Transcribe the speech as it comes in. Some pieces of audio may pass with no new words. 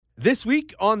This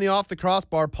week on the Off the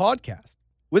Crossbar podcast,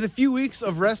 with a few weeks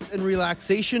of rest and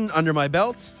relaxation under my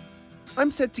belt, I'm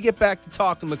set to get back to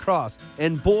talking lacrosse,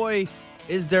 and boy,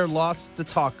 is there lots to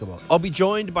talk about. I'll be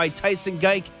joined by Tyson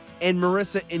Geik and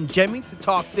Marissa Njemi to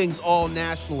talk things all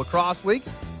National Lacrosse League.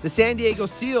 The San Diego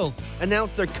Seals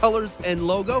announced their colors and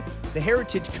logo, the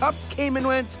Heritage Cup came and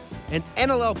went, and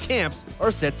NLL camps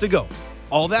are set to go.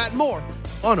 All that and more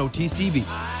on OTCB.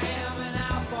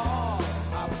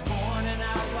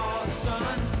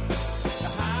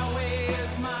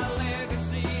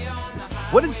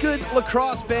 What is good,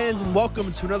 lacrosse fans, and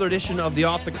welcome to another edition of the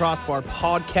Off the Crossbar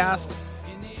podcast.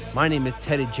 My name is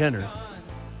Teddy Jenner.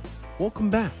 Welcome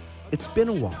back. It's been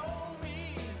a while.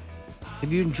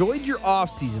 Have you enjoyed your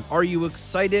off season? Are you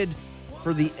excited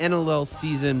for the NLL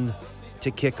season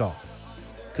to kick off?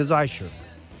 Because I sure am.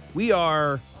 We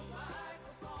are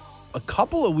a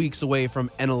couple of weeks away from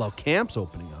NLL camps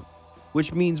opening up,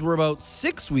 which means we're about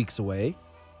 6 weeks away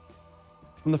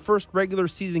from the first regular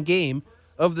season game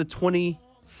of the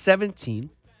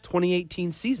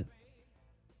 2017-2018 season.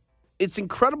 It's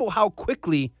incredible how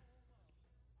quickly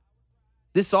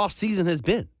this offseason has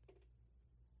been.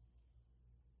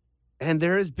 And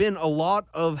there has been a lot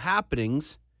of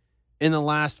happenings in the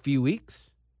last few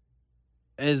weeks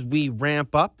as we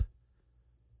ramp up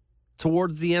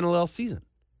towards the NLL season.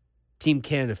 Team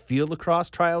Canada field lacrosse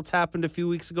tryouts happened a few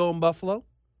weeks ago in Buffalo.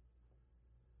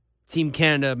 Team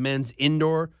Canada men's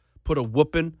indoor put a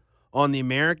whooping on the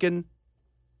American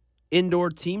indoor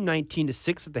team,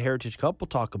 19-6 at the Heritage Cup. We'll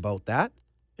talk about that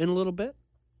in a little bit.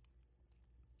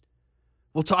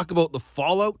 We'll talk about the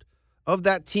fallout of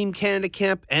that Team Canada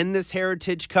camp and this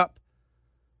Heritage Cup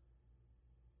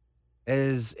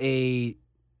as a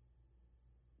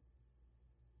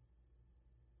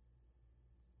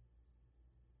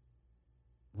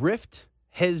rift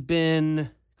has been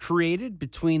created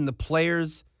between the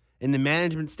players and the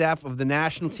management staff of the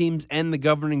national teams and the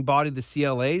governing body, the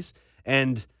CLAs,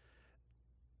 and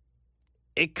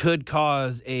it could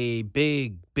cause a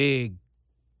big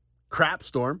crap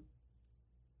storm.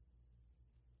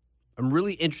 I'm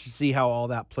really interested to see how all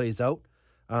that plays out.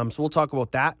 So we'll talk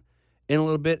about that in a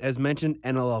little bit. As mentioned,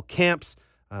 NLL camps.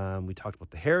 We talked about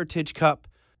the Heritage Cup.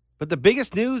 But the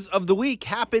biggest news of the week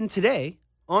happened today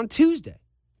on Tuesday.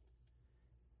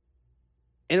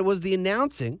 And it was the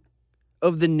announcing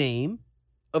of the name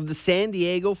of the San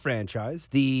Diego franchise,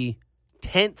 the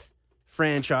 10th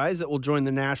franchise that will join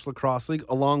the National Lacrosse League,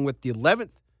 along with the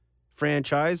 11th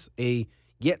franchise, a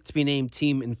yet-to-be-named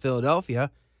team in Philadelphia.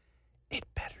 It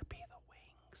better be the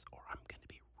Wings, or I'm going to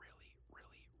be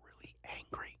really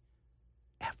angry.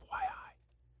 FYI.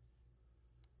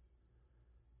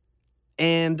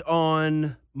 And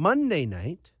on Monday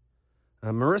night,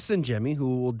 Marissa Njemi,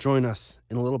 who will join us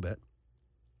in a little bit,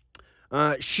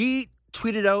 she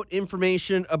tweeted out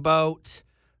information about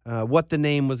what the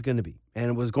name was going to be. And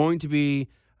it was going to be,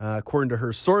 according to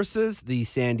her sources, the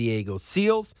San Diego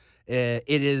Seals. It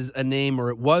is a name, or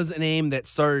it was a name, that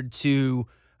started to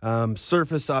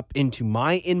surface up into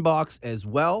my inbox as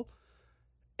well.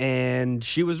 And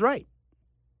she was right,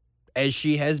 as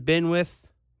she has been with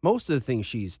most of the things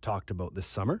she's talked about this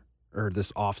summer, or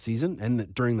this offseason,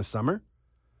 and during the summer.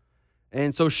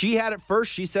 And so she had it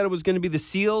first. She said it was going to be the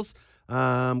Seals.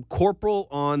 Corporal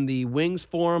on the Wings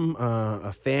forum,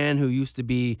 a fan who used to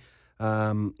be,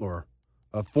 or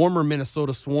a former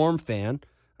Minnesota Swarm fan,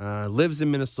 lives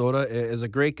in Minnesota, is a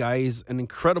great guy. He's an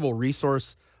incredible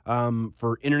resource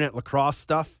for internet lacrosse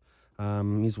stuff.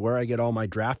 He's where I get all my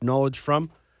draft knowledge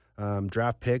from,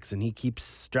 draft picks, and he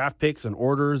keeps draft picks and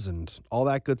orders and all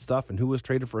that good stuff, and who was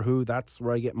traded for who. That's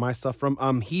where I get my stuff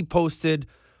from. He posted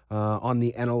on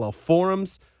the NLL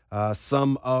forums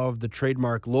some of the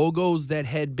trademark logos that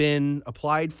had been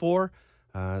applied for.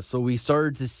 So we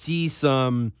started to see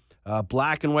some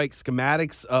black and white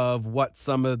schematics of what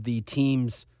some of the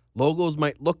team's logos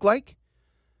might look like.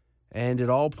 And it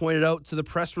all pointed out to the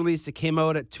press release that came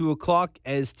out at 2 o'clock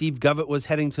as Steve Govett was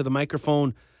heading to the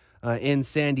microphone in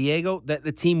San Diego, that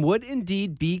the team would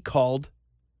indeed be called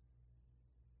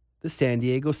the San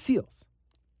Diego Seals.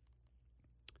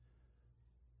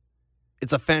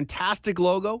 It's a fantastic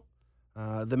logo.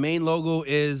 The main logo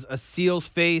is a seal's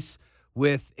face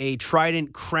with a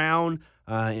trident crown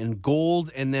in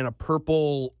gold, and then a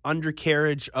purple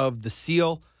undercarriage of the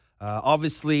seal.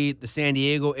 Obviously, the San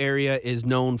Diego area is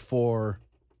known for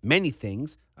many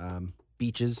things.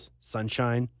 Beaches,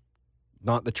 sunshine,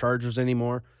 not the Chargers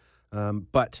anymore.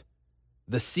 But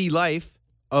the sea life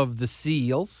of the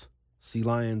seals, sea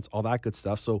lions, all that good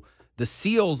stuff. So the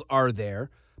seals are there.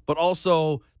 But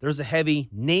also, there's a heavy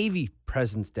Navy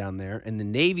presence down there, and the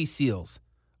Navy SEALs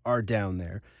are down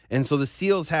there. And so the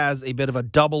Seals has a bit of a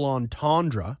double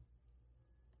entendre.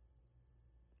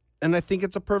 And I think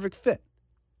it's a perfect fit.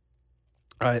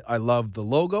 I love the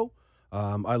logo.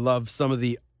 I love some of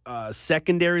the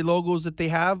secondary logos that they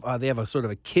have. They have a sort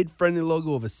of a kid-friendly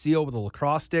logo of a seal with a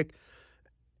lacrosse stick.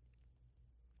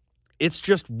 It's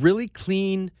just really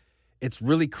clean. It's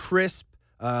really crisp.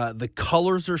 The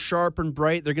colors are sharp and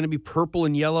bright. They're going to be purple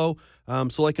and yellow.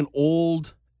 So like an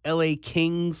old LA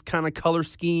Kings kind of color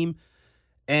scheme.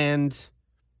 And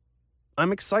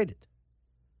I'm excited.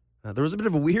 There was a bit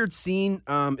of a weird scene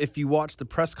if you watched the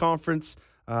press conference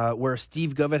where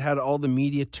Steve Govett had all the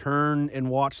media turn and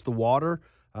watch the water.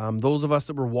 Those of us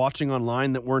that were watching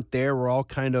online that weren't there were all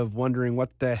kind of wondering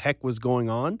what the heck was going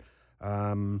on.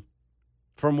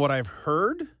 From what I've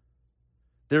heard,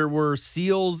 there were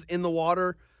seals in the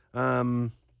water. I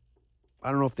don't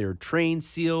know if they were trained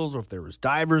seals or if there was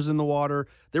divers in the water.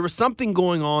 There was something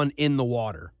going on in the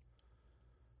water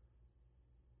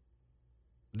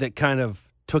that kind of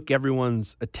took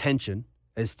everyone's attention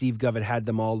as Steve Govett had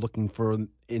them all looking for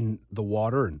in the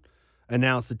water and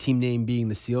announced the team name being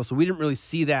the Seal. So we didn't really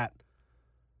see that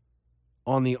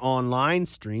on the online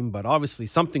stream, but obviously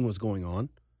something was going on.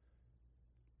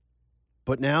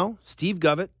 But now Steve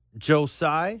Govett, Joe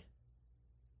Tsai,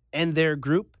 and their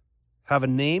group have a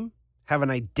name, have an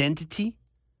identity,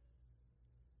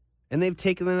 and they've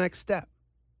taken the next step.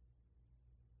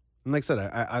 And like I said,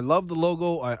 I love the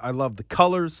logo. I love the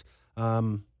colors.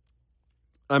 I'm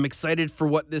excited for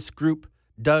what this group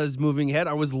does moving ahead.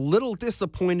 I was a little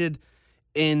disappointed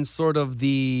in sort of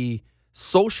the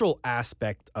social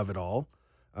aspect of it all.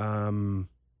 But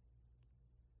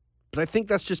I think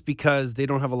that's just because they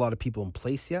don't have a lot of people in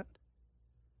place yet.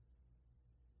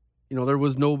 You know, there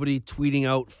was nobody tweeting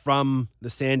out from the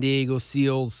San Diego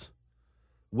Seals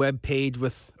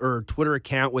webpage or Twitter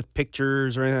account with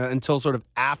pictures or until sort of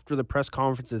after the press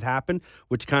conferences happened,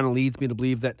 which kind of leads me to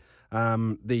believe that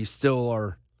they still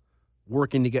are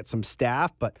working to get some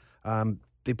staff, but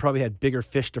they probably had bigger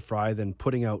fish to fry than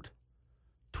putting out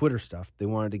Twitter stuff. They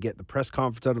wanted to get the press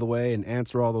conference out of the way and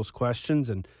answer all those questions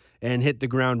and hit the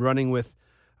ground running with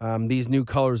these new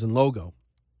colors and logo.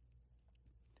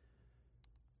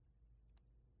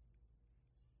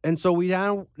 And so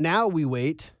now we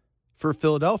wait for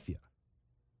Philadelphia.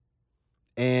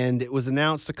 And it was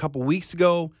announced a couple weeks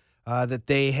ago that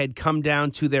they had come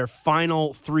down to their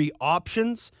final three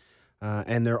options.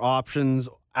 And their options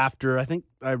after, I think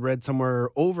I read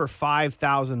somewhere, over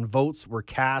 5,000 votes were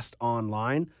cast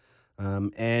online.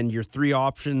 And your three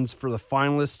options for the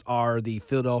finalists are the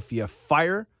Philadelphia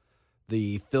Fire,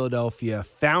 the Philadelphia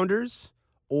Founders,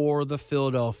 or the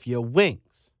Philadelphia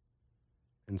Wings.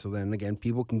 And so then, again,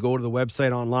 people can go to the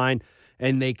website online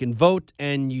and they can vote,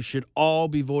 and you should all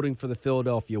be voting for the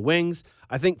Philadelphia Wings.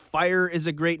 I think Fire is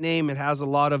a great name. It has a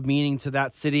lot of meaning to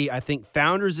that city. I think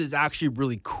Founders is actually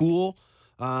really cool.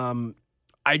 I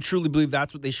truly believe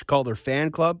that's what they should call their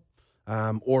fan club,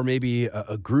 or maybe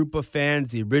a group of fans,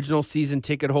 the original season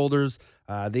ticket holders.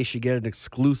 They should get an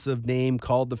exclusive name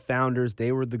called the Founders.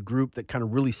 They were the group that kind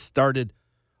of really started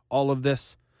all of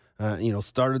this,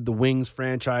 started the Wings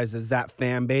franchise as that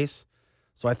fan base.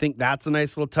 So I think that's a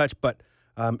nice little touch. But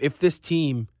if this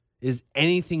team is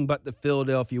anything but the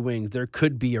Philadelphia Wings, there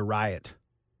could be a riot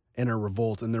and a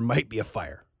revolt, and there might be a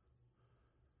fire.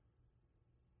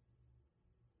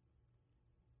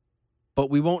 But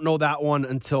we won't know that one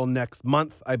until next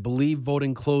month. I believe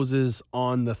voting closes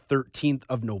on the 13th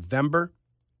of November.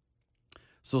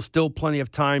 So still plenty of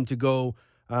time to go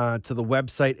to the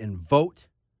website and vote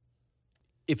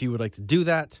if you would like to do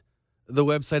that. The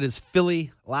website is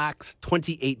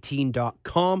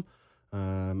phillylax2018.com.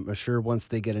 I'm sure once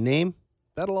they get a name,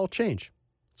 that'll all change.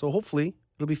 So hopefully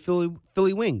it'll be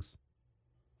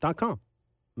phillywings.com.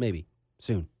 Maybe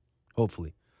soon,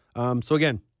 hopefully. So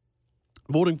again,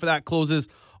 voting for that closes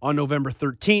on November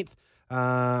 13th.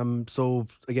 So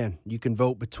again, you can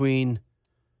vote between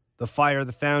the Fire,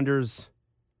 the Founders,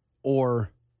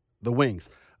 or the Wings.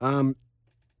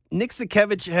 Nick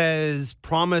Sakiewicz has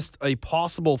promised a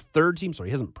possible third team. Sorry,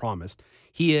 he hasn't promised.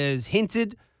 He has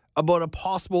hinted about a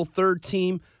possible third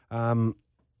team.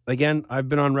 Again, I've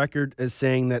been on record as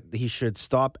saying that he should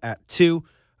stop at 2.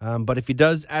 But if he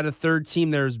does add a third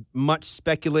team, there's much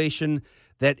speculation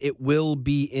that it will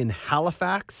be in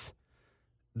Halifax.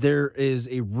 There is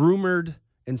a rumored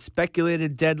and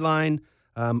speculated deadline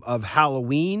of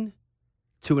Halloween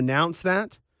to announce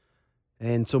that.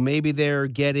 And so maybe they're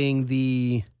getting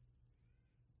the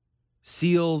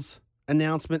Seals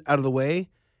announcement out of the way,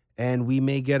 and we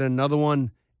may get another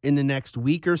one in the next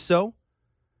week or so.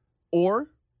 Or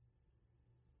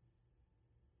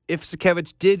if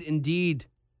Sakiewicz did indeed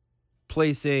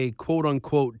place a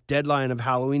quote-unquote deadline of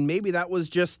Halloween. Maybe that was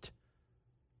just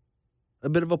a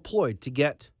bit of a ploy to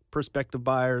get prospective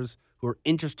buyers who are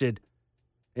interested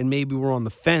and maybe were on the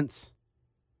fence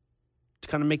to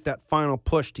kind of make that final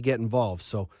push to get involved.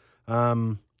 So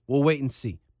we'll wait and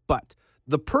see. But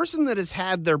the person that has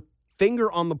had their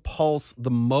finger on the pulse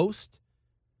the most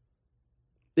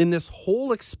in this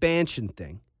whole expansion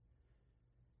thing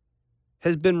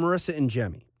has been Marissa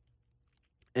Ingemi.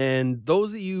 And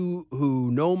those of you who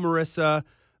know Marissa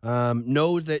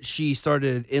know that she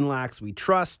started In Lax We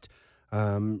Trust.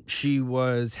 She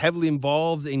was heavily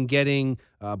involved in getting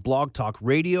Blog Talk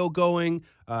Radio going.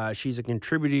 She's a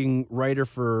contributing writer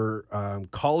for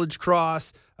College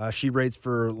Cross. She writes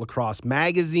for Lacrosse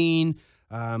Magazine.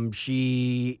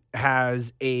 She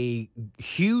has a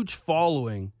huge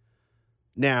following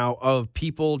now of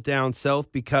people down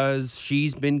south because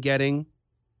she's been getting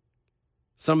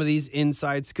some of these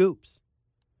inside scoops.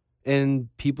 And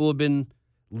people have been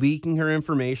leaking her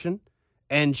information.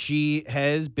 And she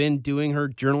has been doing her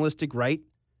journalistic right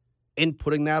in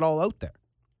putting that all out there.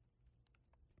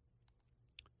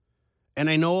 And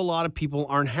I know a lot of people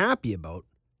aren't happy about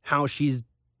how she's,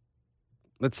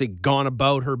 let's say, gone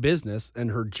about her business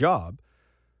and her job.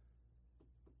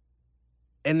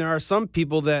 And there are some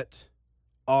people that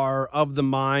are of the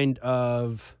mind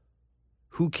of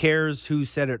who cares who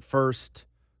said it first,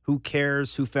 who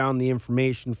cares who found the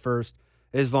information first,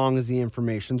 as long as the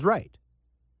information's right.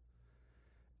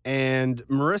 And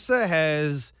Marissa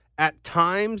has at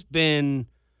times been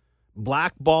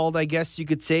blackballed, I guess you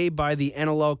could say, by the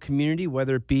NLL community,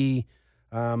 whether it be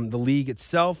the league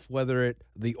itself, whether it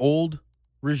the old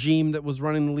regime that was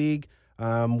running the league,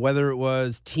 whether it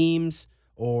was teams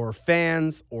or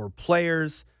fans or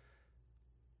players.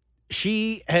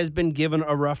 She has been given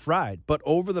a rough ride. But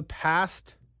over the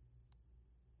past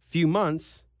few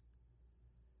months,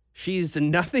 she's done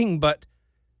nothing but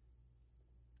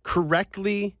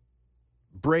correctly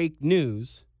break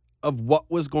news of what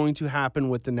was going to happen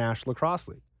with the National Lacrosse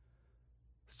League.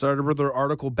 Started with her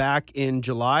article back in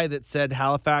July that said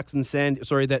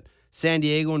that San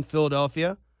Diego and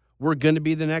Philadelphia were going to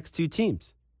be the next two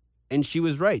teams. And she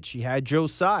was right. She had Joe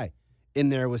Tsai in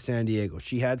there with San Diego.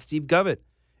 She had Steve Govett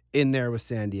in there with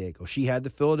San Diego. She had the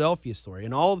Philadelphia story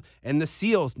and the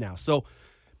Seals now. So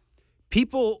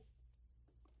people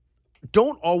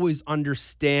don't always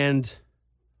understand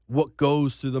what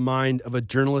goes through the mind of a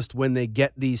journalist when they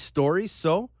get these stories.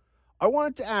 So I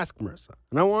wanted to ask Marissa,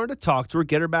 and I wanted to talk to her,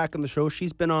 get her back on the show.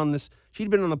 She'd been on the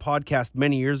podcast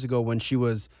many years ago when she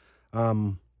was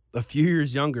a few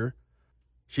years younger.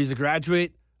 She's a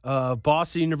graduate of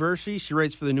Boston University. She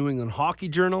writes for the New England Hockey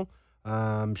Journal.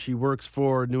 She works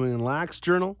for New England Lax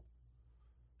Journal.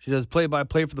 She does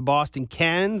play-by-play for the Boston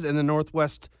Cans and the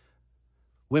Northwest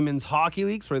Women's Hockey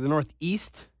League. The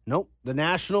Northeast. Nope, the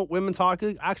National Women's Hockey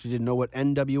League. I actually didn't know what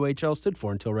NWHL stood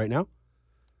for until right now.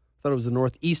 Thought it was the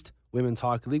Northeast Women's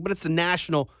Hockey League, but it's the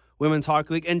National Women's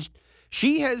Hockey League. And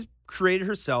she has created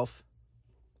herself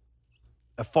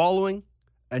a following,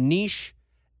 a niche,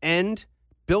 and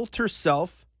built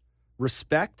herself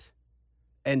respect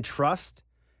and trust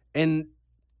and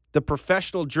the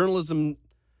professional journalism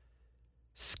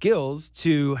skills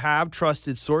to have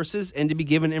trusted sources and to be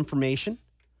given information.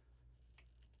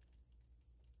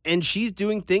 And she's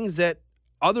doing things that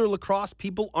other lacrosse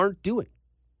people aren't doing.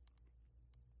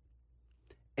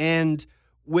 And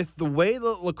with the way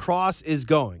that lacrosse is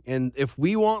going, and if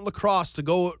we want lacrosse to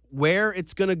go where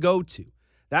it's going to go to,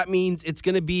 that means it's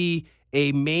going to be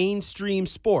a mainstream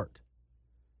sport.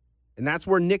 And that's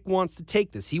where Nick wants to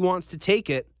take this. He wants to take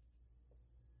it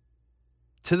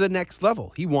to the next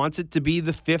level. He wants it to be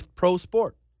the fifth pro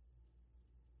sport.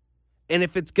 And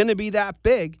if it's going to be that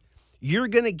big, you're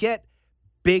going to get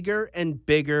bigger and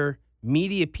bigger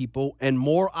media people and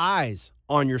more eyes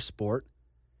on your sport.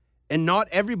 And not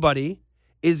everybody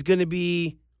is going to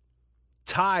be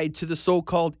tied to the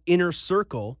so-called inner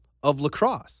circle of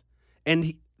lacrosse.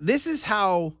 And this is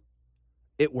how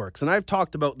it works. And I've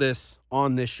talked about this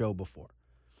on this show before.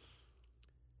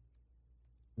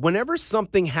 Whenever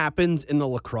something happens in the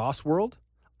lacrosse world,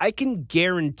 I can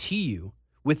guarantee you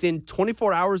within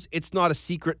 24 hours, it's not a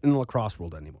secret in the lacrosse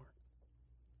world anymore.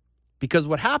 Because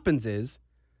what happens is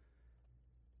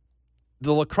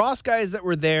the lacrosse guys that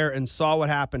were there and saw what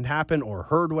happened or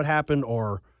heard what happened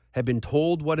or have been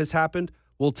told what has happened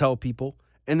will tell people,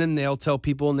 and then they'll tell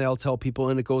people and they'll tell people,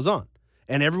 and it goes on.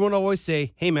 And everyone will always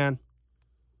say, hey, man,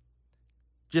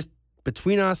 just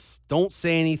between us, don't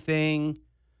say anything.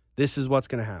 This is what's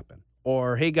going to happen.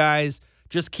 Or, hey, guys,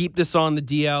 just keep this on the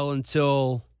DL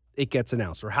until it gets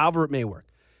announced, or however it may work.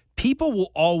 People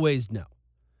will always know.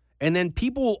 And then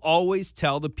people will always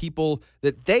tell the people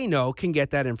that they know can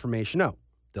get that information out.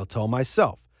 They'll tell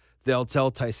myself. They'll tell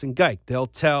Tyson Geik. They'll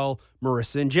tell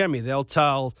Marissa and Jemmy. They'll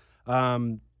tell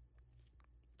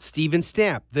Steven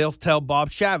Stamp. They'll tell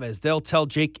Bob Chavez. They'll tell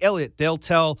Jake Elliott. They'll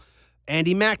tell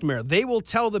Andy McNamara. They will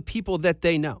tell the people that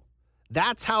they know.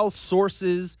 That's how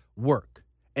sources work.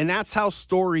 And that's how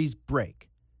stories break.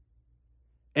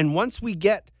 And once we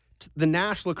get the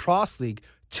National Lacrosse League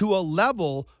to a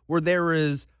level where there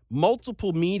is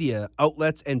multiple media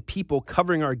outlets and people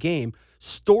covering our game,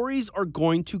 stories are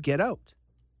going to get out.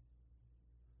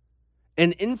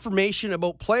 And information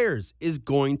about players is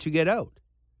going to get out.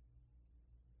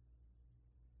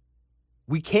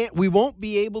 We won't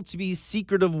be able to be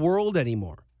secretive world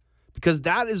anymore, because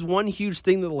that is one huge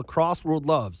thing that the lacrosse world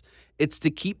loves. It's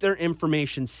to keep their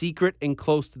information secret and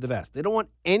close to the vest. They don't want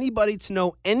anybody to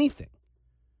know anything.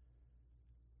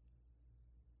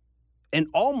 And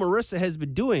all Marissa has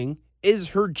been doing is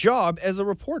her job as a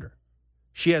reporter.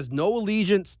 She has no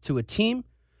allegiance to a team,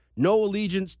 no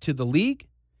allegiance to the league.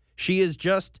 She is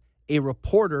just a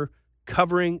reporter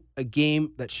covering a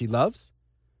game that she loves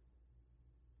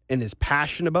and is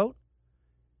passionate about.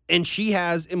 And she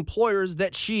has employers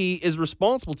that she is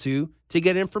responsible to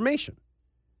get information.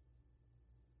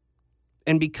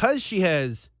 And because she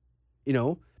has,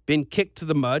 been kicked to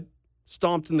the mud,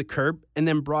 stomped in the curb, and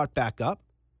then brought back up,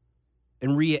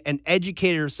 and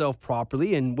educated herself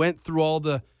properly and went through all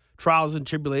the trials and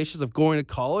tribulations of going to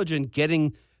college and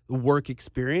getting the work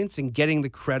experience and getting the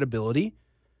credibility.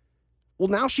 Well,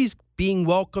 now she's being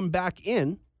welcomed back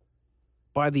in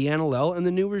by the NLL and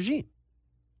the new regime.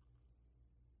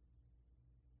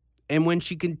 And when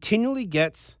she continually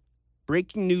gets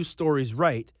breaking news stories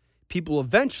right, people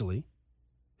eventually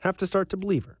have to start to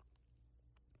believe her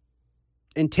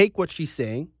and take what she's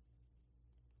saying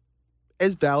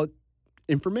as valid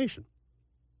information.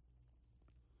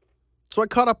 So I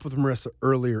caught up with Marissa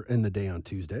earlier in the day on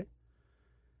Tuesday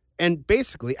and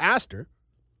basically asked her,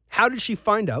 how did she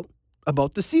find out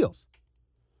about the Seals?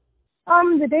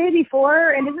 The day before,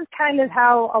 and this is kind of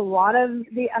how a lot of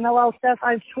the NLL stuff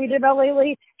I've tweeted about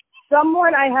lately,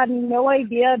 someone I had no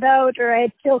idea about, or I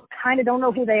still kind of don't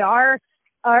know who they are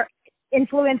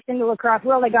influenced in the lacrosse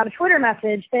world. I got a Twitter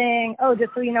message saying, oh,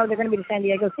 just so you know, they're going to be the San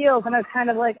Diego Seals. And I was kind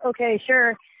of like, okay,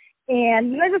 sure.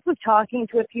 And I just was talking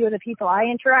to a few of the people I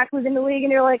interact with in the league,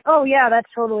 and they're like, oh, yeah, that's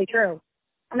totally true.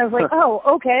 And I was like, oh,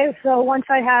 okay. So once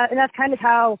and that's kind of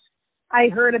how I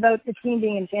heard about the team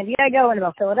being in San Diego and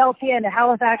about Philadelphia and the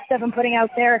Halifax stuff I'm putting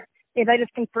out there, is I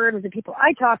just conferred with the people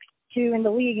I talked to in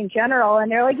the league in general, and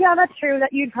they're like, yeah, that's true,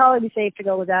 that you'd probably be safe to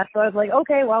go with that. So I was like,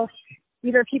 okay, well,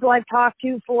 these are people I've talked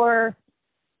to for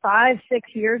 5-6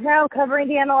 years now covering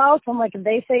the NLL, so I'm like, if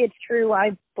they say it's true,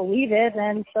 I believe it,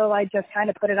 and so I just kind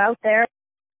of put it out there.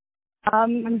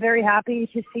 I'm very happy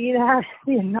to see that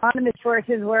the anonymous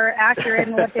sources were accurate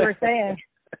in what they were saying.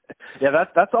 Yeah,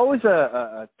 that's always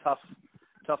a tough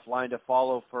line to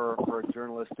follow for a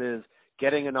journalist, is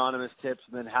getting anonymous tips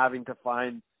and then having to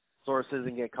find sources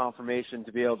and get confirmation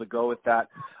to be able to go with that.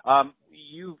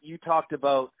 You talked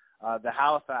about the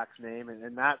Halifax name,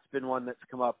 and that's been one that's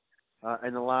come up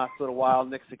in the last little while.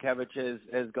 Nick Sakiewicz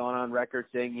has gone on record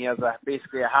saying he has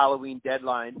basically a Halloween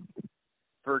deadline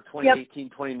for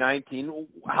 2018-2019.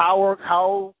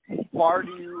 How far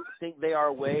do you think they are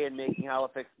away in making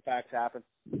Halifax happen?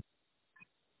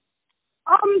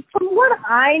 From what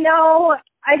I know,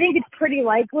 I think it's pretty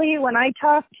likely. When I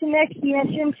talked to Nick, he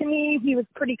mentioned to me he was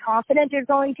pretty confident there's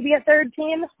going to be a third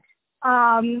team.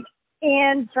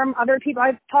 And from other people,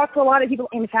 I've talked to a lot of people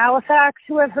in Halifax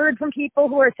who have heard from people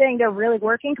who are saying they're really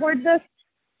working towards this.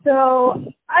 So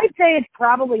I'd say it's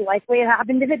probably likely it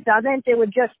happened. If it doesn't, it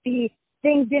would just be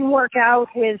things didn't work out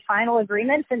with final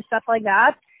agreements and stuff like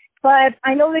that. But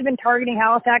I know they've been targeting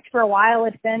Halifax for a while.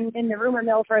 It's been in the rumor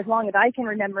mill for as long as I can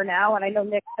remember now, and I know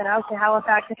Nick's been out to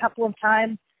Halifax a couple of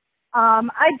times.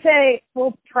 I'd say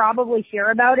we'll probably hear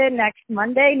about it next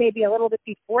Monday, maybe a little bit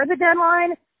before the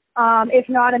deadline. If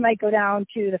not, it might go down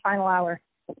to the final hour.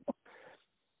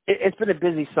 It's been a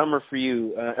busy summer for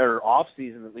you, or off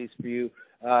season at least for you,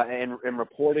 and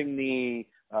reporting the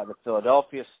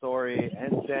Philadelphia story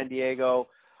and San Diego.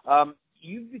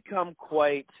 You've become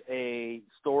quite a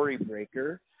story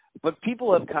breaker, but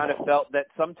people have kind of felt that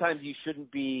sometimes you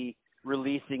shouldn't be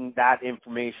releasing that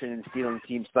information and stealing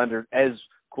team's thunder, as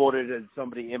quoted as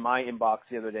somebody in my inbox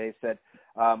the other day said,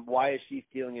 why is she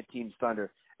stealing a team's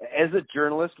thunder? As a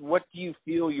journalist, what do you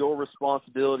feel your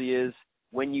responsibility is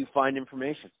when you find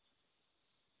information?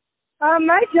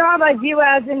 My job I view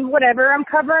as, in whatever I'm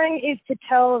covering, is to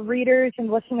tell readers and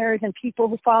listeners and people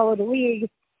who follow the league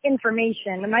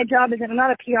information. And my job isn't, I'm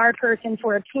not a PR person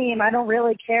for a team. I don't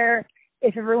really care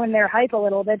if it ruined their hype a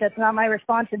little bit. That's not my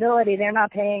responsibility. They're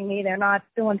not paying me. They're not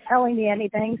the ones telling me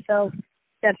anything. So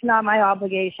that's not my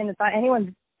obligation. It's not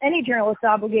any journalist's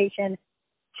obligation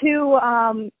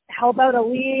to help out a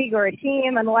league or a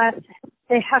team unless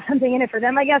they have something in it for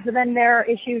them, I guess. But then there are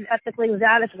issues ethically with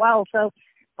that as well. So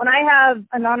when I have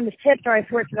anonymous tips or I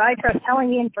source that I trust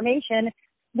telling me information,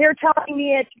 they're telling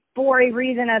me it for a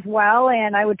reason as well,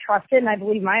 and I would trust it, and I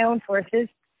believe my own sources.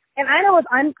 And I know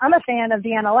I'm a fan of the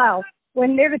NLL.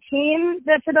 When there's a team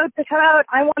that's about to come out,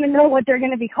 I want to know what they're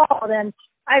going to be called, and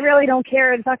I really don't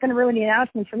care. It's not going to ruin the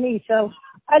announcement for me. So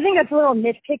I think that's a little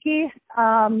nitpicky.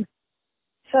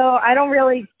 So I don't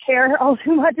really care all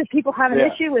too much if people have an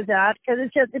issue with that, because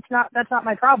that's not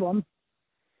my problem.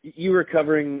 You were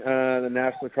covering the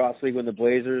National Lacrosse League when the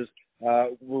Blazers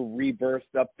were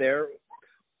rebirthed up there.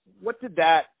 What did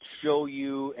that show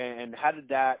you, and how did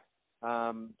that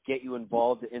get you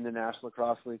involved in the National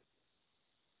Lacrosse League?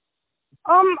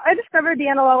 I discovered the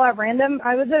NLL at random.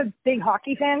 I was a big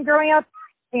hockey fan growing up,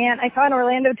 and I saw an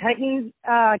Orlando Titans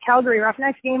Calgary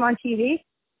Roughnecks game on TV,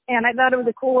 and I thought it was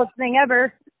the coolest thing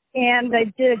ever. And I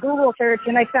did a Google search,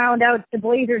 and I found out the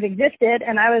Blazers existed,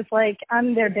 and I was like,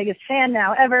 I'm their biggest fan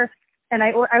now ever. And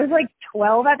I was like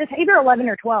 12 at the time, either 11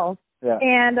 or 12. Yeah.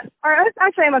 And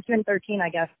I must have been 13, I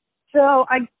guess. So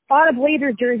I bought a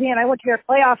Blazers jersey, and I went to their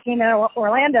playoff game in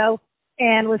Orlando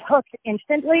and was hooked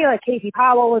instantly. Like Casey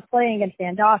Powell was playing against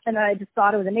Dan Dawson, and I just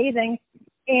thought it was amazing.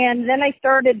 And then I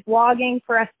started blogging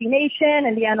for SB Nation,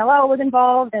 and the NLL was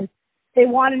involved, and they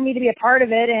wanted me to be a part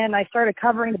of it, and I started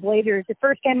covering the Blazers. The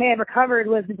first game I ever covered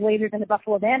was the Blazers and the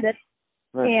Buffalo Bandits,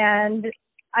 right. And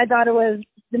I thought it was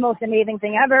the most amazing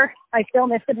thing ever. I still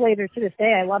miss the Blazers to this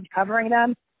day. I loved covering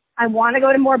them. I want to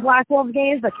go to more Black Wolves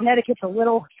games, but Connecticut's a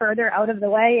little further out of the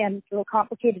way and it's a little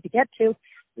complicated to get to.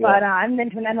 Yeah. But I've been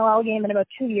to an NLL game in about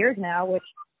 2 years now, which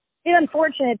is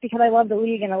unfortunate because I love the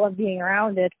league and I love being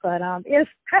around it. But it's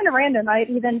kind of random. I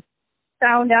even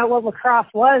found out what lacrosse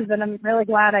was, and I'm really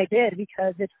glad I did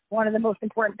because it's one of the most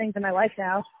important things in my life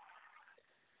now.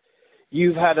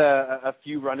 You've had a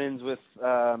few run-ins with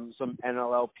some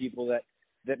NLL people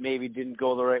that maybe didn't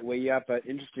go the right way. You have an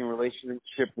interesting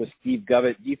relationship with Steve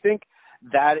Govett. Do you think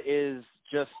that is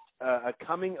just a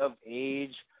coming of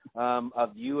age of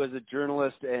you as a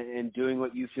journalist and doing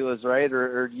what you feel is right,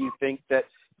 or do you think that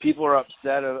people are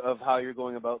upset of how you're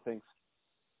going about things?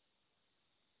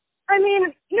 I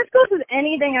mean, this goes with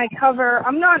anything I cover.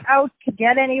 I'm not out to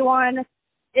get anyone.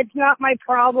 It's not my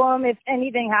problem if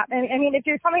anything happens. I mean, if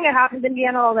there's something that happens in the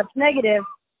NLL that's negative,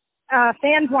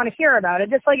 fans want to hear about it.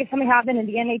 Just like if something happened in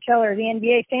the NHL or the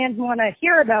NBA, fans want to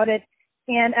hear about it.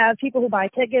 And as people who buy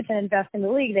tickets and invest in the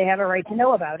league, they have a right to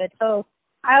know about it. So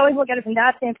I always look at it from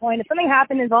that standpoint. If something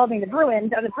happened involving the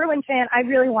Bruins, as a Bruins fan, I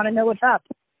really want to know what's up.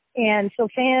 And so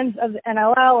fans of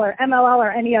NLL or MLL or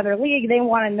any other league, they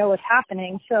want to know what's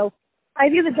happening. So I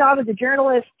view the job as a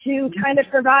journalist to kind of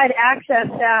provide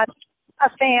access that a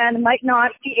fan might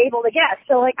not be able to get.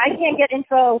 So, like, I can't get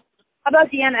info about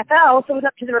the NFL, so it's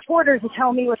up to the reporters to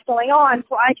tell me what's going on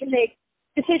so I can make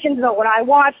decisions about what I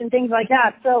watch and things like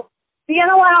that. So the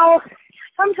NLL,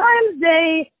 sometimes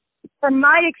they, from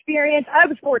my experience, I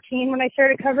was 14 when I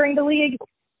started covering the league,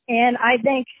 and I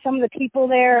think some of the people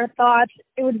there thought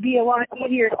it would be a lot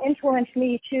easier to influence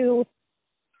me to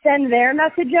send their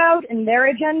message out and their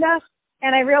agenda.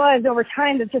 And I realized over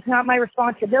time that's just not my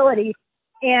responsibility.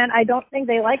 And I don't think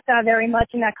they liked that very much,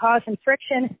 and that caused some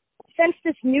friction. Since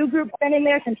this new group's been in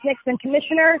there, since Nick's been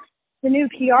commissioner, the new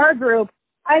PR group,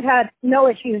 I've had no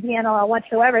issues with the NLL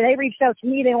whatsoever. They reached out to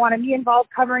me. They wanted me involved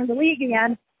covering the league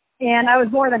again, and I was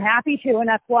more than happy to, and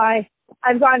that's why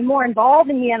I've gotten more involved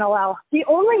in the NLL. The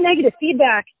only negative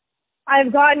feedback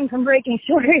I've gotten from breaking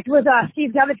stories was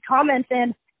Steve Govett's comments,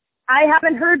 and I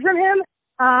haven't heard from him.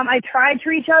 I tried to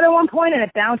reach out at one point, and it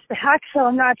bounced back, so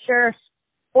I'm not sure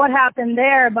what happened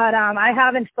there, but I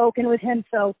haven't spoken with him,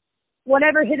 so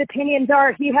whatever his opinions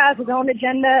are, he has his own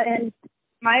agenda, and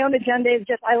my own agenda is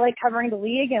just I like covering the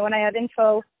league, and when I have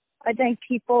info, I think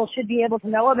people should be able to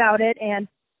know about it, and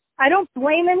I don't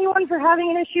blame anyone for having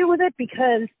an issue with it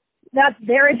because that's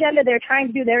their agenda. They're trying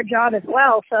to do their job as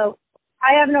well, so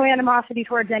I have no animosity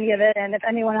towards any of it, and if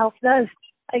anyone else does,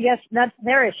 I guess that's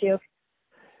their issue.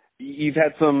 You've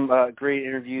had some great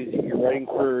interviews. You're writing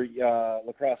for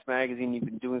Lacrosse Magazine. You've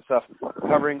been doing stuff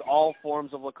covering all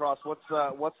forms of lacrosse.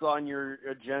 What's on your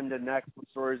agenda next? What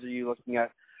stories are you looking at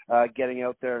getting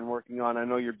out there and working on? I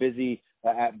know you're busy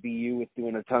at BU with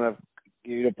doing a ton of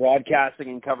broadcasting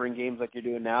and covering games like you're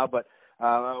doing now, but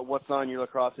what's on your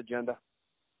lacrosse agenda?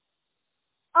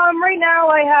 Right now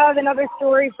I have another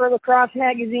story for Lacrosse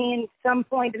Magazine some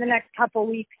point in the next couple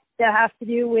weeks that has to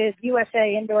do with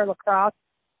USA Indoor Lacrosse,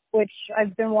 which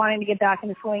I've been wanting to get back in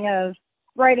the swing of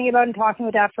writing about and talking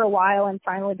about that for a while, and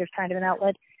finally there's kind of an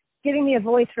outlet giving me a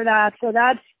voice for that. So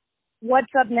that's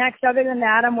what's up next. Other than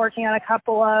that, I'm working on a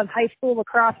couple of high school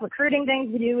lacrosse recruiting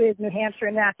things to do with New Hampshire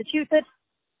and Massachusetts,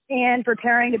 and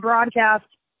preparing to broadcast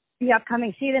the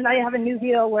upcoming season. I have a new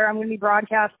deal where I'm going to be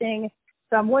broadcasting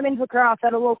some women's lacrosse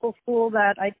at a local school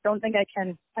that I don't think I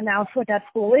can announce what that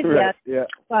school is yet. Yeah.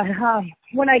 But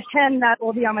when I can, that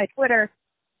will be on my Twitter.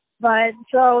 But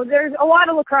so there's a lot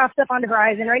of lacrosse stuff on the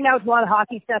horizon. Right now it's a lot of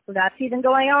hockey stuff with that season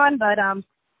going on, but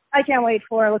I can't wait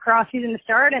for lacrosse season to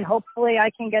start, and hopefully I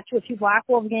can get to a few Black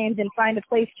Wolves games and find a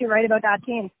place to write about that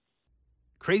team.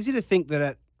 Crazy to think that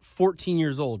at 14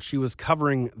 years old, she was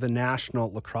covering the National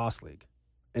Lacrosse League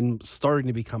and starting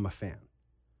to become a fan.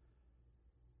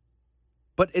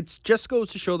 But it just goes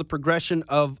to show the progression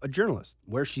of a journalist,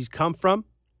 where she's come from,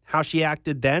 how she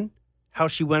acted then, how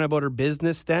she went about her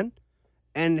business then,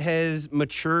 and has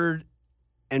matured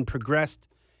and progressed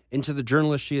into the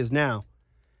journalist she is now.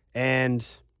 And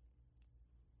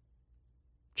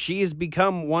she has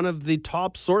become one of the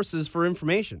top sources for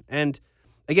information. And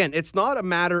again, it's not a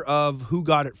matter of who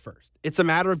got it first. It's a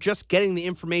matter of just getting the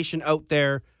information out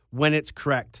there when it's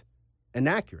correct and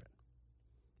accurate.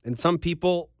 And some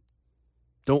people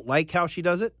don't like how she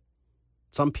does it.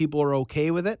 Some people are okay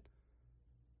with it.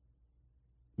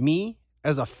 Me,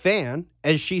 as a fan,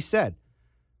 as she said,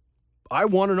 I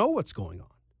want to know what's going on.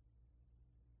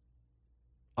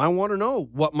 I want to know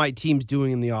what my team's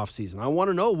doing in the offseason. I want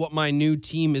to know what my new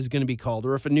team is going to be called,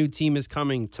 or if a new team is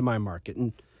coming to my market.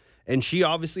 And she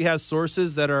obviously has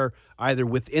sources that are either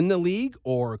within the league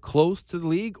or close to the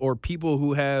league, or people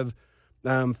who have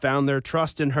found their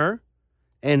trust in her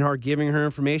and are giving her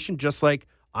information, just like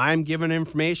I'm giving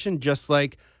information, just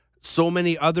like so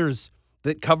many others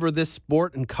that cover this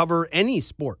sport and cover any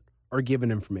sport are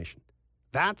given information.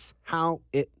 That's how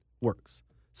it works.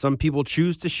 Some people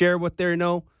choose to share what they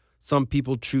know. Some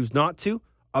people choose not to.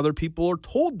 Other people are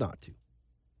told not to.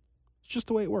 It's just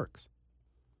the way it works.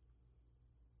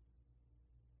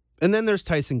 And then there's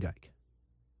Tyson Geik.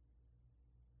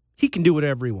 He can do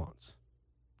whatever he wants.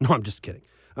 No, I'm just kidding.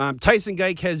 Tyson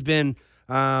Geik has been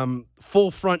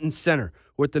full front and center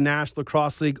with the National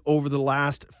Lacrosse League over the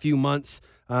last few months,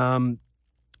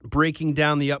 breaking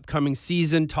down the upcoming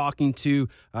season, talking to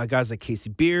guys like Casey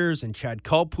Beers and Chad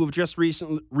Culp, who have just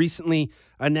recently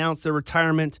announced their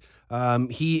retirement.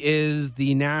 He is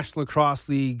the National Lacrosse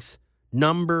League's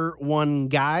 #1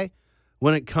 guy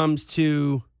when it comes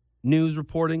to news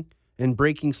reporting and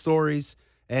breaking stories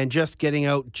and just getting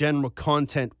out general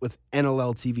content with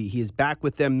NLL TV. He is back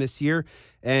with them this year,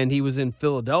 and he was in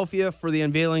Philadelphia for the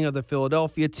unveiling of the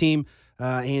Philadelphia team,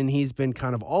 and he's been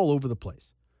kind of all over the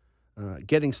place,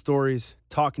 getting stories,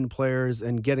 talking to players,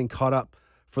 and getting caught up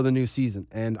for the new season.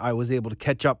 And I was able to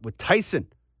catch up with Tyson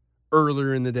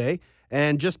earlier in the day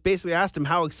and just basically asked him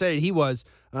how excited he was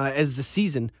as the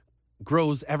season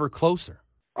grows ever closer.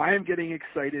 I am getting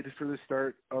excited for the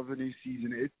start of the new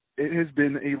season. It has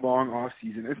been a long off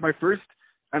season. It's my first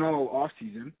NLL off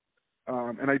season,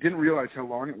 and I didn't realize how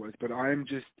long it was. But I'm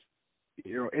just,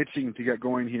 itching to get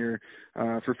going here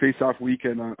for face-off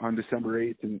weekend on December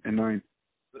 8th and 9th.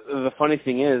 The funny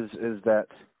thing is that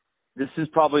this is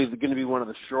probably going to be one of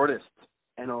the shortest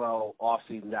NLL off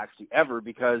seasons actually ever,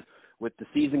 because with the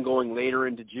season going later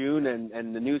into June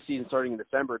and the new season starting in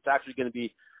December, it's actually going to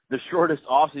be the shortest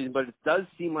off season. But it does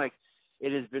seem like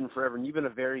it has been forever, and you've been a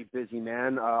very busy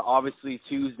man. Obviously,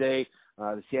 Tuesday,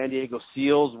 the San Diego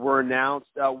Seals were announced.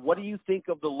 What do you think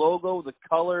of the logo, the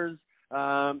colors,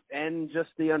 and just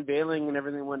the unveiling and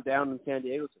everything that went down in San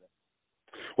Diego today?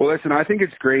 Well, listen, I think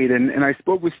it's great, and I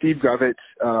spoke with Steve Govett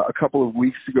a couple of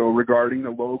weeks ago regarding the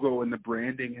logo and the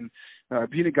branding, and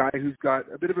being a guy who's got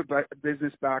a bit of a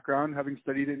business background, having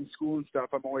studied it in school and stuff,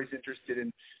 I'm always interested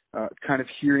in kind of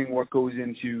hearing what goes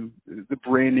into the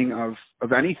branding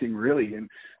of anything, really. And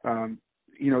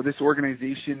this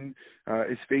organization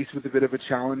is faced with a bit of a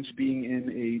challenge being in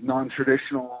a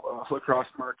non-traditional lacrosse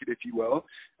market, if you will.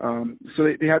 So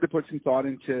they had to put some thought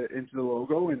into the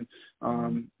logo, and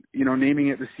naming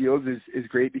it the Seals is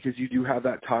great because you do have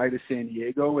that tie to San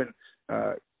Diego and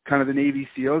kind of the Navy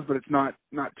SEALs, but it's not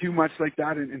too much like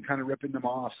that and kind of ripping them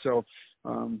off. So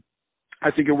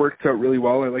I think it worked out really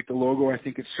well. I like the logo. I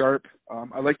think it's sharp.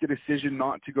 I like the decision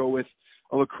not to go with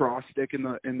a lacrosse stick in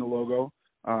the logo.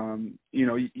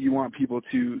 you want people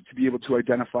to be able to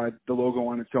identify the logo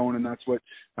on its own, and that's what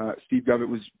Steve Govett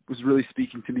was really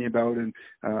speaking to me about. And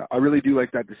I really do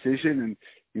like that decision.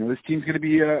 And this team's going to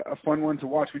be a fun one to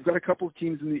watch. We've got a couple of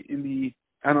teams in the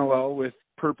NLL with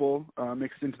purple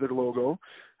mixed into their logo.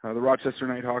 The Rochester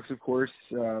Nighthawks, of course,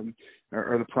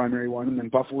 are the primary one, and then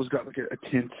Buffalo's got like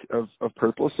a tint of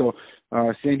purple. So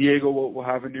San Diego will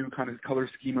have a new kind of color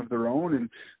scheme of their own,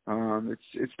 and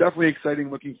it's definitely exciting.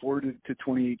 Looking forward to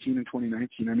 2018 and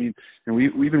 2019. I mean, and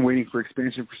we've been waiting for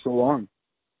expansion for so long.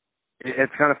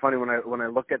 It's kind of funny when I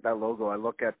look at that logo. I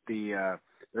look at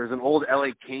there's an old LA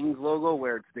Kings logo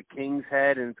where it's the King's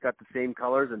head and it's got the same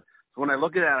colors, and so when I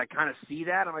look at that, I kind of see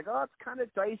that. I'm like, oh, it's kind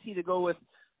of dicey to go with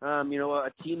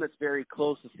a team that's very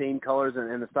close to same colors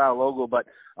and the style logo, but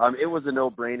it was a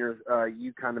no-brainer.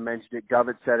 You kind of mentioned it.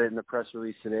 Govett said it in the press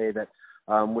release today that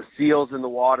with seals in the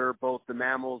water, both the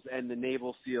mammals and the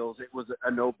naval seals, it was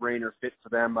a no-brainer fit for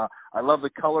them. I love the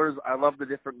colors. I love the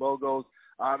different logos.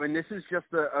 And this is just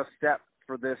a step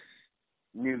for this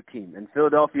new team. And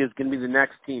Philadelphia is going to be the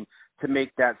next team to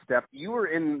make that step. You were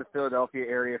in the Philadelphia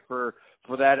area for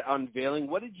that unveiling.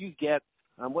 What did you get?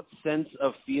 What sense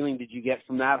of feeling did you get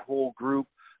from that whole group,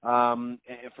 from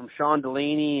Sean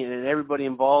Delaney and everybody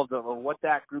involved of what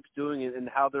that group's doing and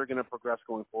how they're going to progress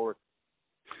going forward?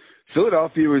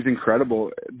 Philadelphia was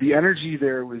incredible. The energy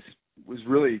there was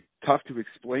really tough to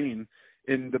explain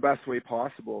in the best way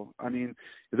possible. I mean,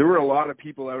 there were a lot of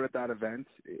people out at that event.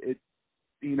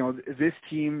 This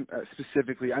team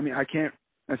specifically, I mean, I can't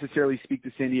necessarily speak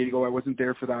to San Diego. I wasn't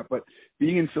there for that, but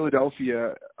being in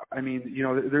Philadelphia, I mean,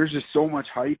 there's just so much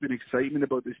hype and excitement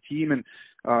about this team,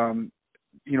 and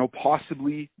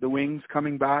possibly the Wings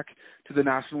coming back to the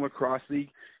National Lacrosse League.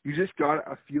 You just got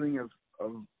a feeling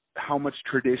of how much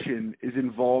tradition is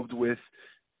involved with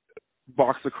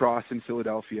box lacrosse in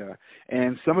Philadelphia,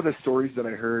 and some of the stories that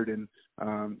I heard and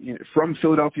from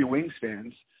Philadelphia Wings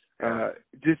fans,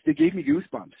 they gave me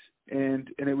goosebumps. And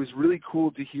it was really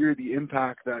cool to hear the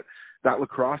impact that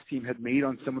lacrosse team had made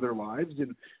on some of their lives.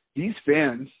 And these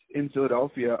fans in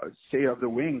Philadelphia, say of the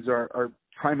Wings, are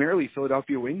primarily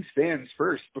Philadelphia Wings fans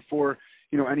first before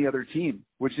any other team,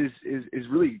 which is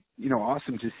really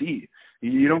awesome to see.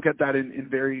 You don't get that in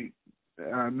very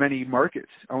many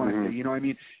markets. I want to say, I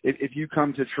mean, if you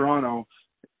come to Toronto,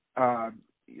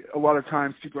 a lot of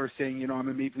times people are saying, I'm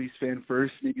a Maple Leafs fan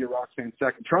first, maybe a Rocks fan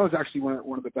second. Toronto's actually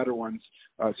one of the better ones,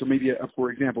 so maybe a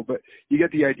poor example. But you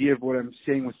get the idea of what I'm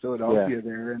saying with Philadelphia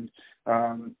there, and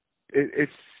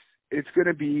it's going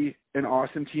to be an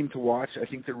awesome team to watch. I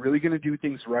think they're really going to do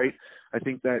things right. I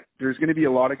think that there's going to be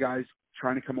a lot of guys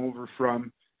trying to come over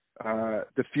from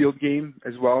the field game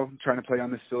as well, trying to play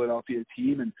on this Philadelphia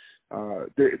team, and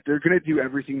they're going to do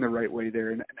everything the right way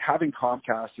there. And having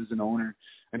Comcast as an owner,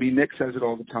 I mean, Nick says it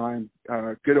all the time,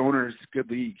 good owners,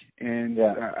 good league. And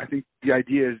I think the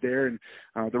idea is there, and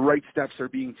the right steps are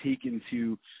being taken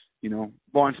to,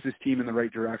 launch this team in the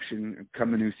right direction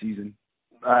come the new season.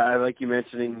 I like you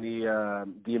mentioning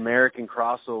the American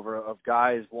crossover of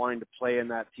guys wanting to play in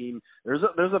that team. There's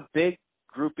a big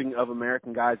grouping of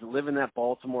American guys that live in that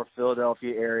Baltimore,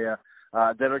 Philadelphia area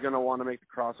that are going to want to make the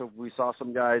crossover. We saw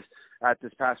some guys at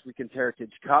this past weekend's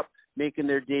Heritage Cup making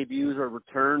their debuts or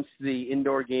returns to the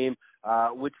indoor game,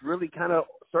 which really kind of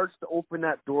starts to open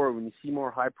that door when you see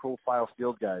more high-profile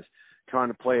field guys trying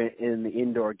to play in the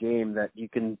indoor game, that you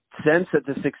can sense that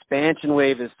this expansion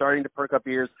wave is starting to perk up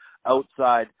ears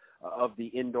outside of the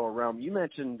indoor realm. You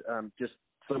mentioned just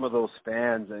some of those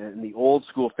fans and the old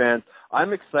school fans.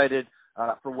 I'm excited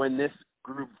for when this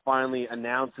group finally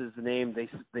announces the name.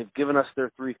 They've given us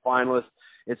their three finalists.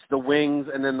 It's the Wings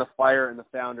and then the Fire and the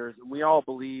Founders. And we all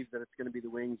believe that it's going to be the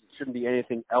Wings. It shouldn't be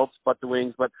anything else but the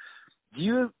Wings. But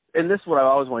and this is what I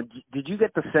always wanted, did you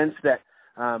get the sense that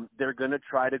they're going to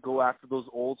try to go after those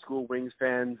old school Wings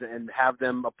fans and have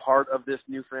them a part of this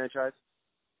new franchise?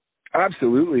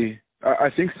 Absolutely. I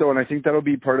think so. And I think that'll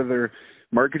be part of their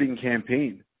marketing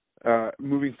campaign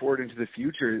moving forward into the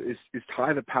future is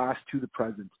tie the past to the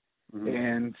present.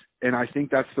 Mm-hmm. And I think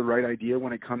that's the right idea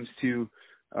when it comes to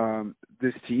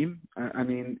this team. I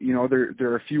mean,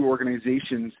 there are a few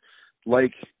organizations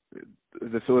like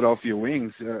the Philadelphia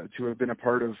Wings to have been a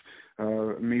part of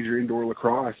major indoor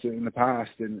lacrosse in the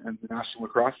past and the National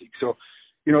Lacrosse League. So,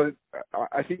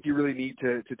 I think you really need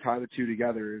to tie the two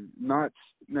together. Not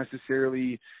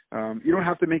necessarily, you don't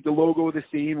have to make the logo the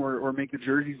same or make the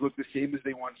jerseys look the same as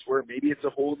they once were. Maybe it's a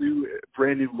whole new,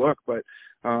 brand new look. But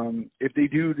if they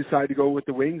do decide to go with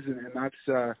the Wings, and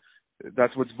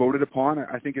that's what's voted upon,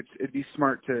 I think it'd be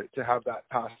smart to have that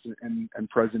past and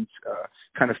present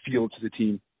kind of feel to the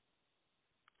team.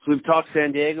 So we've talked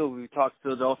San Diego, we've talked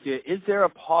Philadelphia. Is there a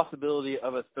possibility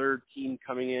of a third team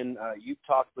coming in? You've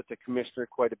talked with the commissioner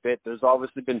quite a bit. There's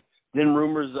obviously been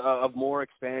rumors of more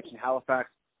expansion. Halifax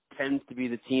tends to be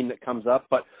the team that comes up.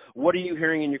 But what are you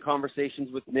hearing in your conversations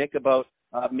with Nick about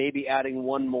maybe adding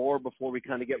one more before we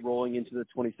kind of get rolling into the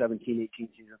 2017-18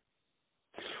 season?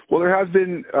 Well, there have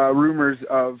been rumors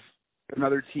of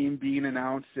another team being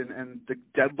announced and the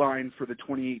deadline for the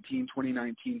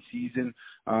 2018-2019 season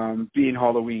being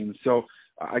Halloween. So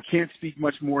I can't speak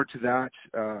much more to that.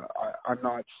 I'm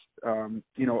not,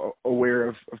 aware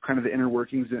of kind of the inner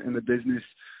workings in the business.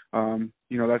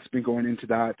 That's been going into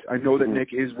that. I know that Nick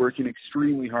is working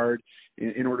extremely hard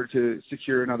in order to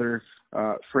secure another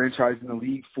franchise in the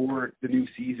league for the new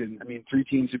season. I mean, 3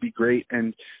 teams would be great,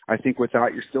 and I think with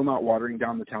that, you're still not watering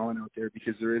down the talent out there,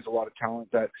 because there is a lot of talent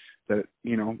that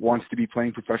wants to be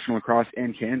playing professional lacrosse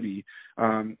and can be.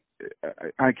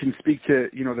 I can speak to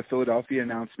the Philadelphia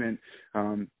announcement.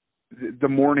 The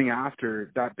morning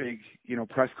after that big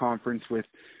press conference with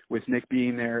Nick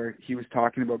being there, he was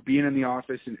talking about being in the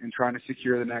office and trying to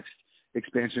secure the next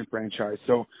expansion franchise.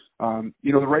 So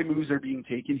the right moves are being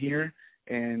taken here,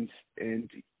 and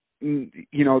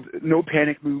no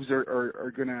panic moves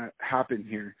are going to happen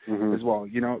here as well.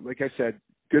 Like I said,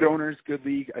 good owners, good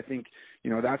league. I think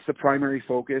that's the primary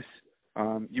focus.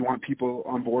 You want people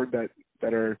on board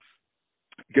that are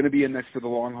going to be in this for the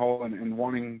long haul and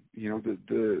wanting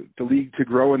the league to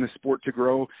grow and the sport to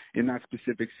grow in that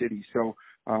specific city. So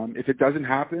if it doesn't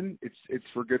happen, it's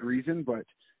for good reason. But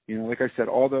like I said,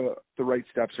 all the right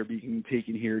steps are being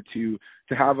taken here to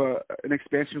have an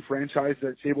expansion franchise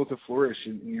that's able to flourish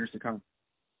in years to come.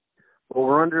 Well,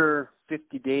 we're under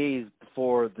 50 days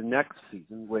before the next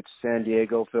season, which San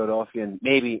Diego, Philadelphia, and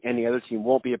maybe any other team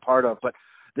won't be a part of. But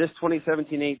this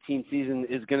 2017-18 season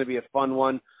is going to be a fun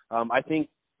one. I think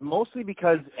mostly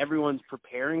because everyone's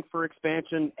preparing for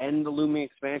expansion and the looming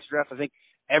expansion draft. I think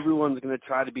everyone's going to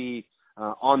try to be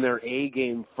on their A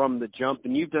game from the jump.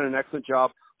 And you've done an excellent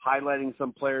job highlighting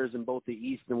some players in both the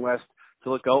East and West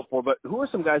to look out for. But who are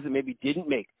some guys that maybe didn't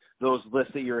make those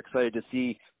lists that you're excited to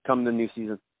see come the new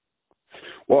season?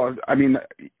 Well, I mean,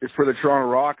 for the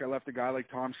Toronto Rock, I left a guy like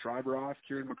Tom Schreiber off.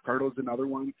 Kieran McArdle's another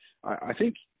one. I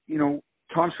think,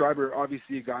 Tom Schreiber,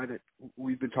 obviously a guy that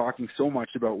we've been talking so much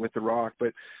about with the Rock,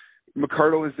 but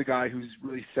McArdle is the guy who's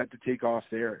really set to take off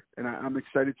there. And I'm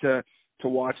excited to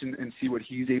watch and see what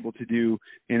he's able to do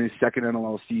in his second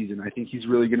NLL season. I think he's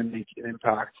really going to make an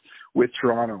impact with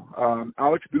Toronto.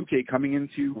 Alex Bouquet coming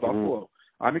into Buffalo.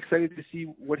 I'm excited to see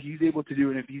what he's able to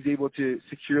do and if he's able to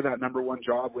secure that number 1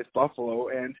 job with Buffalo.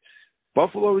 And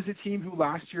Buffalo is a team who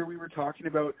last year we were talking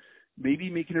about maybe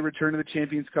making a return to the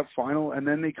Champions Cup final, and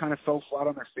then they kind of fell flat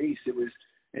on their face. It was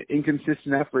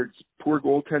inconsistent efforts, poor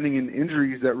goaltending, and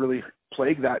injuries that really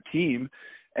plagued that team.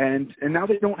 And now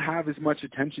they don't have as much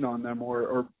attention on them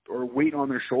or weight on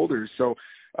their shoulders. So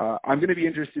I'm going to be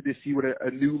interested to see what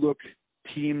a new look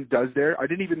team does there. I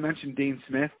didn't even mention Dane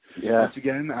Smith. Once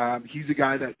again, he's a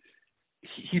guy that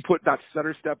he put that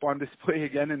stutter step on display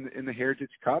again in the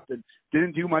Heritage Cup and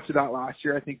didn't do much of that last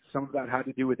year. I think some of that had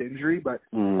to do with injury, but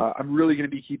I'm really going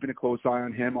to be keeping a close eye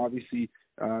on him. Obviously,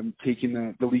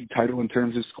 taking the league title in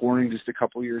terms of scoring just a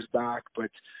couple years back. But,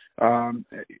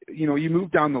 you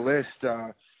move down the list,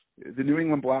 the New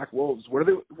England Black Wolves, what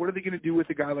are they going to do with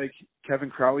a guy like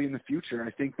Kevin Crowley in the future?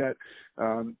 I think that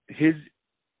his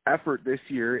effort this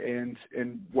year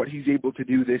and what he's able to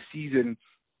do this season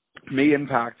may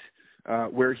impact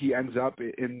where he ends up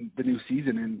in the new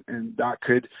season, and that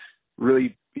could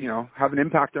really, have an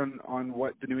impact on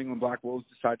what the New England Black Wolves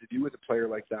decide to do with a player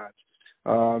like that.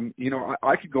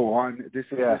 I could go on. This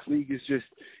league is just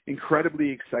incredibly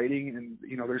exciting, and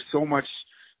there's so much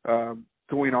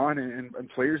going on, and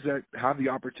players that have the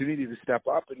opportunity to step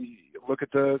up. And you look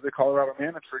at the Colorado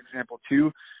Mammoths, for example,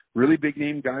 2 really big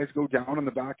name guys go down on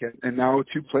the back end, and now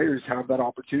 2 players have that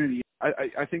opportunity.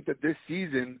 I think that this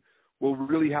season will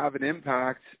really have an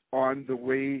impact on the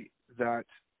way that,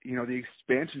 the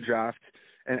expansion draft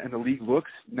and the league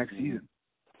looks next season.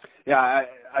 Yeah,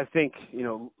 I think,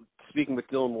 speaking with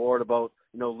Dylan Ward about,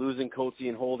 losing Coetzee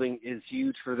and Holding is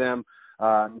huge for them.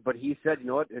 But he said,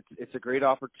 it's a great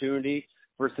opportunity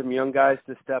for some young guys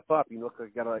to step up. You look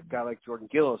like a guy like Jordan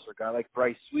Gillis or a guy like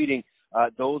Bryce Sweeting,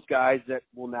 those guys that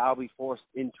will now be forced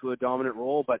into a dominant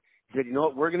role. But he said,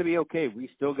 we're going to be okay. We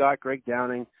still got Greg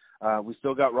Downing. We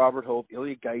still got Robert Hope.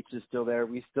 Ilya Gaich is still there.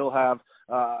 We still have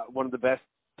one of the best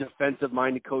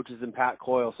defensive-minded coaches in Pat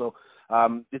Coyle. So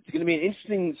it's going to be an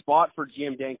interesting spot for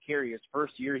GM Dan Carey. His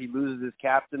first year, he loses his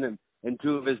captain and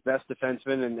 2 of his best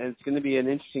defensemen, and it's going to be an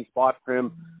interesting spot for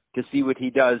him to see what he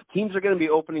does. Teams are going to be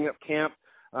opening up camp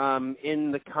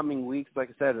in the coming weeks. Like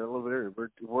I said a little bit earlier,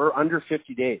 we're under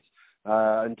 50 days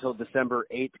until December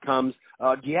 8th comes.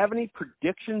 Do you have any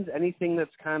predictions, anything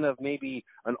that's kind of maybe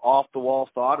an off-the-wall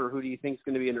thought, or who do you think is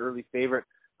going to be an early favorite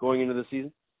going into the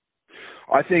season?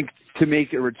 I think to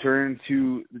make a return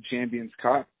to the Champions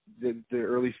Cup, the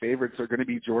early favorites are going to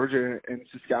be Georgia and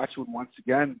Saskatchewan once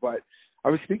again. But I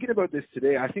was thinking about this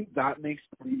today. I think that makes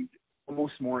the league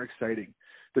almost more exciting.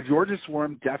 The Georgia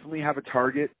Swarm definitely have a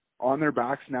target on their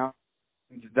backs now.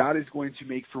 And that is going to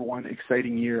make for one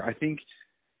exciting year. I think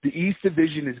the East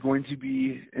Division is going to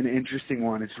be an interesting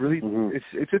one. It's really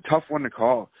it's a tough one to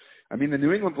call. I mean, the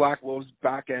New England Black Wolves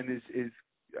back end is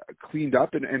cleaned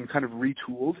up and kind of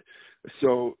retooled.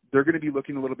 So they're going to be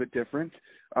looking a little bit different.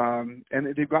 And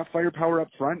they've got firepower up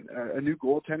front, a new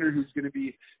goaltender who's going to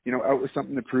be, out with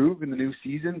something to prove in the new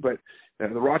season. But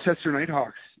the Rochester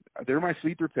Nighthawks, they're my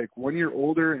sleeper pick, 1 year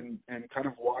older and kind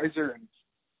of wiser. And,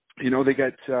 they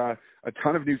get a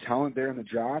ton of new talent there in the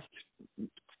draft.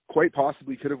 Quite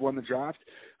possibly could have won the draft.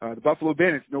 The Buffalo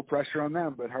Bandits, no pressure on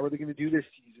them, but how are they going to do this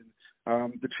season?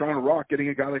 The Toronto Rock getting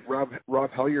a guy like Rob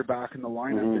Hellier back in the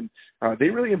lineup, and they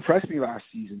really impressed me last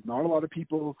season. Not a lot of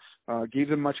people gave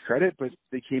them much credit, but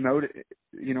they came out,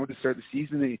 to start the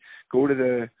season. They go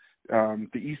to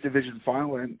the East Division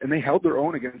final, and they held their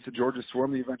own against the Georgia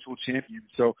Swarm, the eventual champion.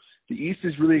 So the East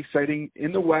is really exciting.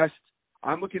 In the West,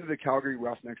 I'm looking at the Calgary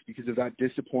Roughnecks because of that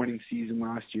disappointing season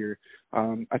last year.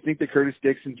 I think that Curtis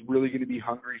Dixon's really going to be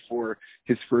hungry for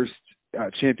his first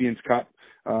Champions Cup.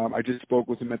 I just spoke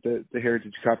with him at the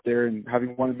Heritage Cup there, and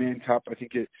having won a Man Cup, I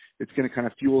think it's going to kind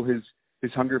of fuel his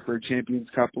hunger for a Champions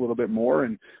Cup a little bit more.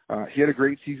 And he had a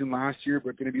great season last year,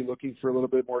 but going to be looking for a little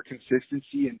bit more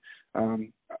consistency.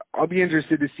 And I'll be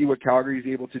interested to see what Calgary is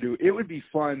able to do. It would be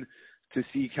fun to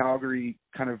see Calgary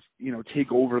kind of,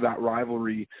 take over that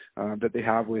rivalry that they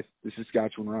have with the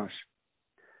Saskatchewan Rush.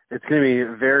 It's going to be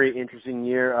a very interesting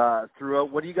year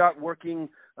throughout. What do you got working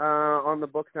on the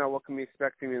books now? What can we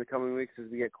expect in the coming weeks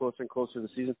as we get closer and closer to the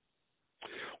season?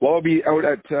 Well, I'll be out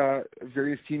at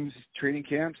various teams' training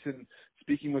camps and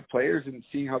speaking with players and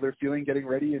seeing how they're feeling, getting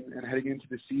ready and heading into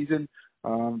the season.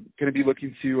 Going to be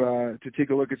looking to take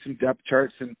a look at some depth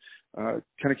charts and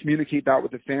kind of communicate that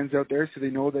with the fans out there so they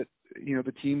know that,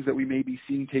 the teams that we may be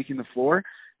seeing taking the floor.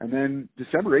 And then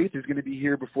December 8th is going to be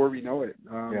here before we know it.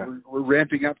 We're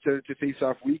ramping up to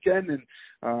face-off weekend, and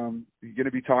we're going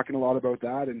to be talking a lot about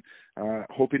that and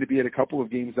hoping to be at a couple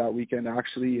of games that weekend,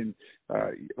 actually. And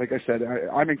like I said,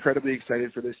 I'm incredibly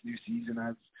excited for this new season.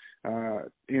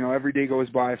 Every day goes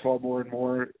by, I fall more and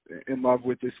more in love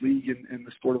with this league and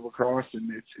the sport of lacrosse,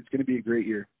 and it's going to be a great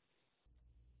year.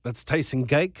 That's Tyson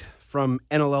Geik from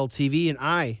NLL TV, and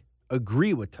I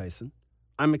agree with Tyson.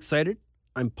 I'm excited.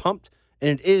 I'm pumped.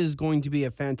 And it is going to be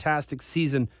a fantastic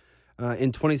season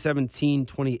in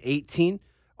 2017-2018.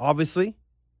 Obviously,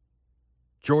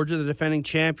 Georgia, the defending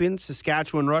champions.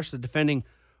 Saskatchewan Rush, the defending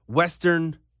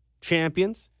Western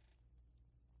champions.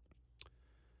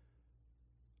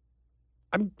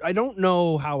 I don't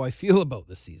know how I feel about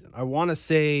this season. I want to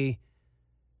say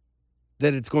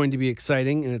that it's going to be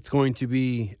exciting and it's going to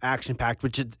be action-packed,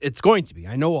 which it's going to be.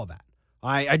 I know all that.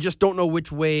 I just don't know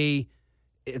which way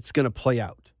it's going to play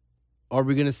out. Are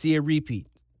we going to see a repeat?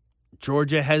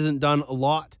 Georgia hasn't done a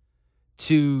lot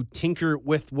to tinker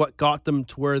with what got them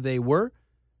to where they were,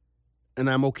 and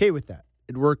I'm okay with that.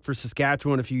 It worked for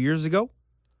Saskatchewan a few years ago.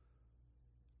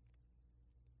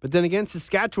 But then again,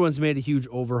 Saskatchewan's made a huge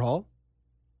overhaul.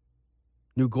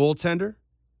 New goaltender.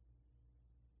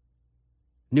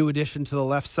 New addition to the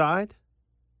left side.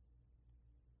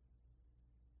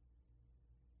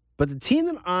 But the team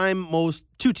that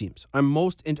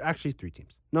actually 3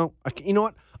 teams. No, you know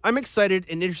what? I'm excited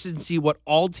and interested to see what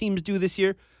all teams do this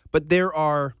year, but there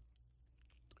are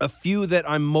a few that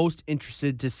I'm most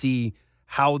interested to see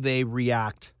how they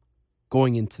react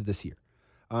going into this year.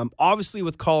 Obviously,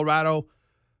 with Colorado,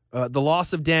 the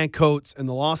loss of Dan Coates and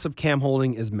the loss of Cam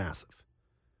Holding is massive.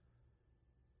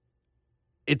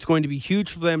 It's going to be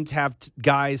huge for them to have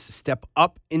guys step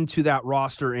up into that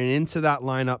roster and into that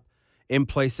lineup and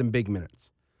play some big minutes.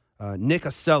 Nick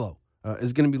Ocello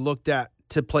is going to be looked at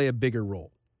to play a bigger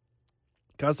role.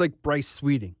 Guys like Bryce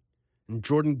Sweeting and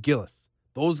Jordan Gillis,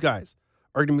 those guys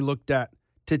are going to be looked at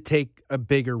to take a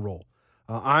bigger role.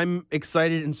 I'm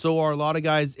excited, and so are a lot of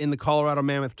guys in the Colorado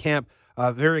Mammoth camp.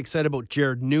 Very excited about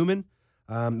Jared Newman.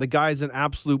 The guy's an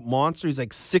absolute monster. He's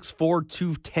like 6'4",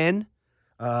 210.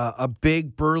 A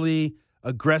big, burly,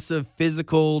 aggressive,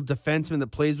 physical defenseman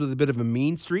that plays with a bit of a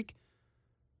mean streak.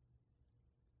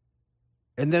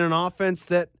 And then an offense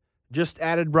that just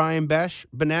added Brian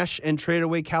Benesh and traded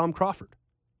away Callum Crawford.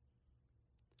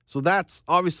 So that's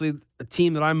obviously a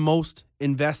team that I'm most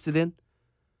invested in.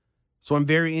 So I'm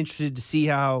very interested to see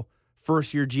how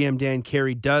first-year GM Dan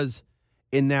Carey does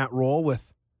in that role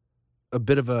with a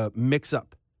bit of a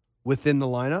mix-up within the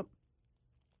lineup.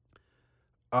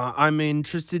 I'm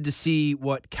interested to see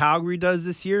what Calgary does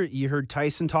this year. You heard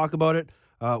Tyson talk about it.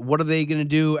 What are they going to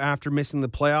do after missing the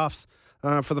playoffs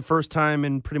for the first time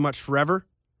in pretty much forever?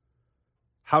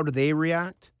 How do they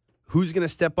react? Who's going to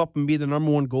step up and be the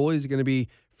number one goalie? Is it going to be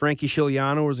Frankie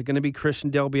Ciliano or is it going to be Christian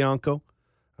Del Bianco?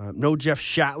 No Jeff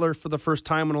Shatler for the first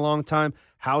time in a long time.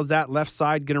 How's that left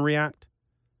side going to react?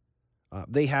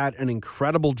 They had an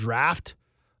incredible draft,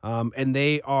 and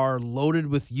they are loaded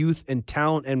with youth and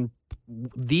talent and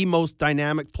the most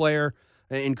dynamic player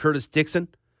in Curtis Dixon.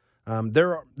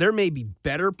 There may be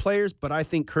better players, but I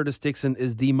think Curtis Dixon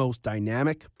is the most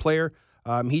dynamic player.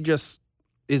 He just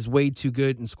is way too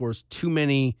good and scores too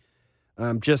many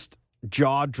just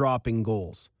jaw-dropping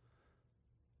goals.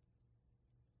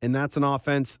 And that's an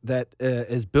offense that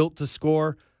is built to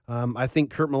score. I think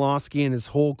Kurt Milosky and his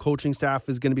whole coaching staff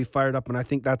is going to be fired up, and I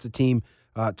think that's a team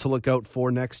to look out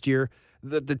for next year.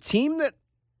 The team that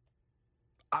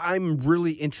I'm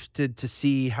really interested to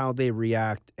see how they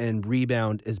react and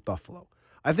rebound is Buffalo.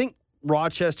 I think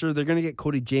Rochester, they're going to get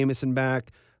Cody Jamieson back.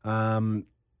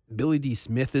 Billy D.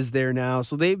 Smith is there now.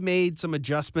 So they've made some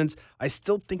adjustments. I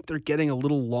still think they're getting a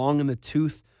little long in the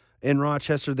tooth in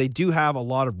Rochester. They do have a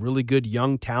lot of really good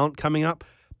young talent coming up,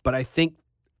 but I think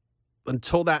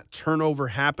until that turnover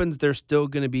happens, they're still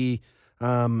going to be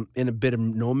in a bit of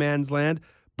no man's land.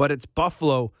 But it's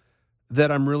Buffalo that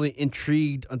I'm really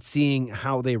intrigued on seeing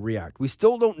how they react. We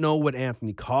still don't know what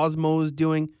Anthony Cosmo is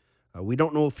doing. We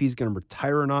don't know if he's going to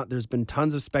retire or not. There's been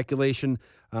tons of speculation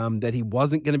that he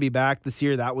wasn't going to be back this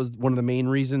year. That was one of the main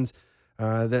reasons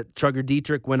that Chugger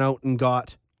Dietrich went out and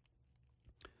got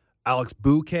Alex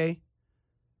Bouquet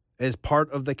as part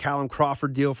of the Callum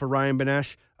Crawford deal for Ryan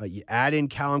Benesh. You add in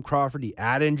Callum Crawford, you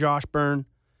add in Josh Byrne.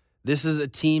 This is a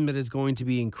team that is going to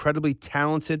be incredibly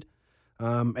talented,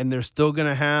 and they're still going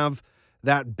to have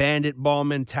that bandit ball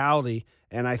mentality.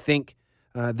 And I think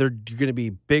they're going to be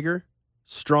bigger,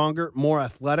 stronger, more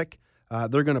athletic.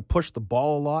 They're going to push the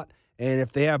ball a lot. And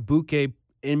if they have Bouquet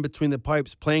in between the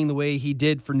pipes playing the way he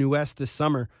did for New West this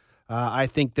summer, I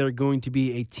think they're going to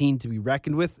be a team to be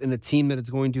reckoned with and a team that is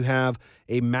going to have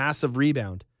a massive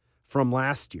rebound from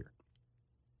last year.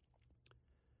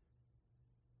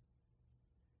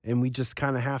 And we just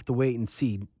kind of have to wait and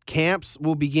see. Camps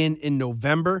will begin in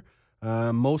November.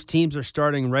 Most teams are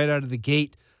starting right out of the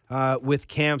gate with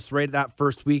camps right that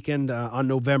first weekend on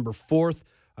November 4th.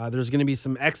 There's going to be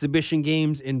some exhibition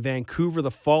games in Vancouver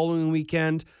the following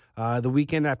weekend. The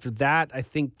weekend after that, I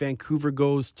think Vancouver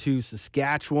goes to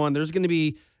Saskatchewan. There's going to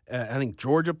be, I think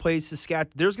Georgia plays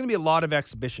Saskatchewan. There's going to be a lot of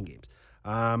exhibition games.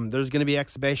 There's going to be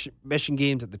exhibition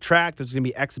games at the track. There's going to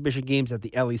be exhibition games at the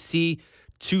LEC.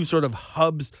 Two sort of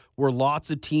hubs where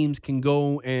lots of teams can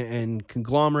go and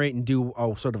conglomerate and do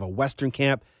sort of a Western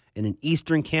camp and an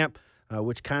Eastern camp,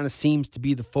 which kind of seems to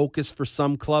be the focus for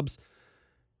some clubs.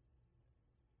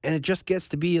 And it just gets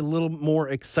to be a little more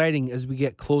exciting as we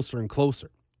get closer and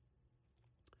closer.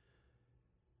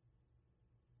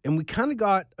 And we kind of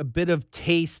got a bit of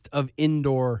taste of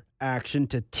indoor action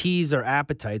to tease our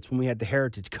appetites when we had the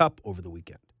Heritage Cup over the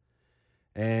weekend.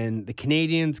 And the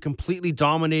Canadians completely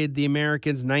dominated the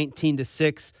Americans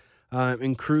 19-6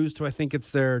 and cruised to, I think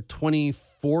it's their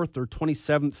 24th or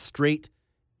 27th straight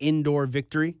indoor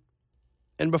victory.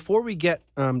 And before we get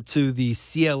to the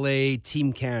CLA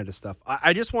Team Canada stuff,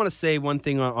 I just want to say one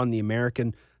thing on the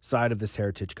American side of this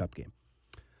Heritage Cup game.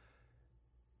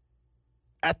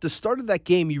 At the start of that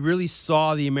game, you really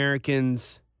saw the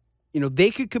Americans,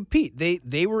 they could compete.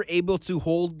 They were able to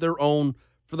hold their own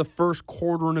for the first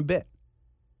quarter and a bit.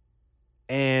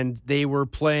 And they were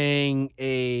playing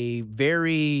a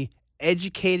very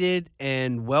educated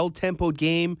and well-tempoed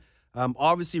game.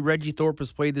 Obviously, Reggie Thorpe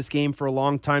has played this game for a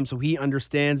long time, so he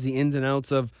understands the ins and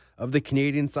outs of the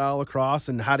Canadian-style lacrosse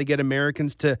and how to get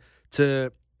Americans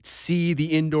to see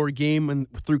the indoor game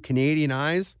through Canadian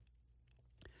eyes.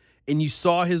 And you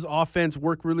saw his offense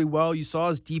work really well. You saw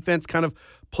his defense kind of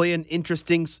play an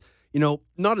interesting,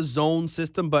 not a zone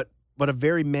system, but a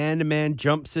very man-to-man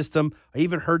jump system. I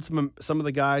even heard some of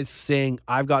the guys saying,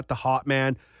 "I've got the hot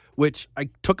man," which I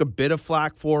took a bit of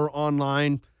flack for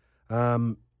online.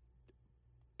 But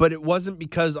it wasn't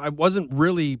because I wasn't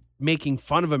really making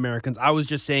fun of Americans. I was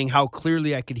just saying how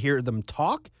clearly I could hear them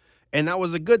talk. And that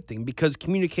was a good thing because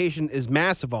communication is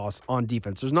massive on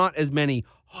defense. There's not as many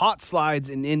hot slides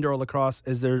in indoor lacrosse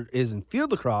as there is in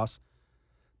field lacrosse,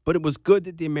 but it was good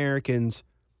that the Americans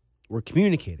were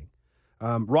communicating.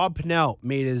 Rob Pannell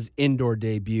made his indoor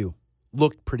debut.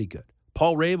 Looked pretty good.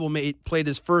 Paul Rabel played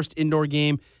his first indoor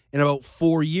game in about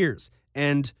 4 years.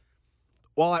 And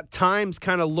while at times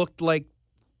kind of looked like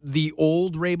the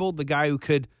old Rabel, the guy who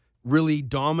could really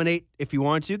dominate if he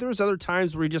wanted to, there was other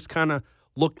times where he just kind of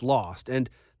looked lost. And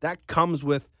that comes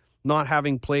with not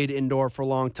having played indoor for a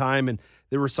long time. And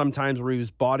there were some times where he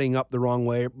was bodying up the wrong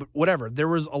way. But whatever. There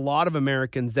was a lot of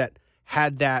Americans that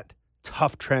had that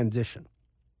tough transition.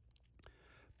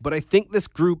 But I think this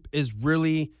group is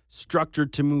really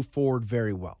structured to move forward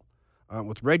very well.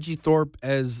 With Reggie Thorpe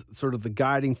as sort of the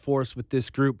guiding force with this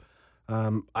group,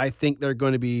 I think they're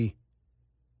going to be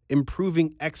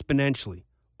improving exponentially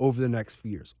over the next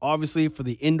few years. Obviously, for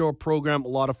the indoor program, a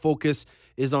lot of focus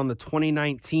is on the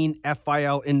 2019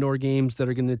 FIL indoor games that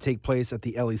are going to take place at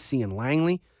the LEC in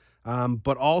Langley.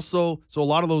 But also, so a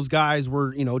lot of those guys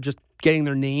were, just getting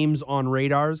their names on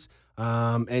radars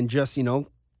and just,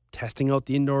 testing out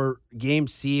the indoor game,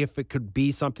 see if it could be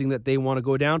something that they want to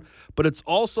go down. But it's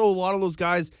also a lot of those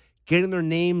guys getting their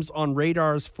names on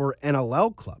radars for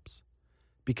NLL clubs,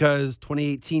 because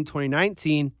 2018,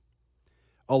 2019,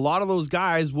 a lot of those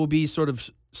guys will be sort of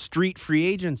street free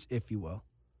agents, if you will.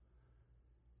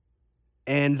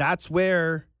 And that's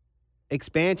where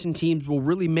expansion teams will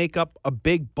really make up a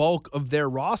big bulk of their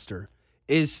roster,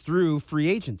 is through free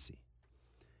agency.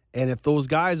 And if those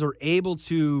guys are able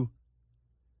to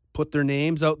put their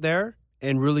names out there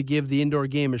and really give the indoor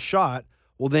game a shot,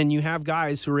 well, then you have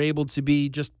guys who are able to be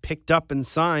just picked up and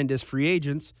signed as free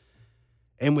agents,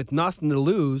 and with nothing to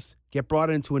lose, get brought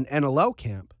into an NLL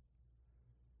camp.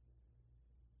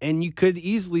 And you could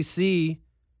easily see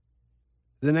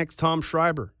the next Tom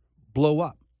Schreiber blow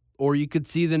up. Or you could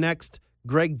see the next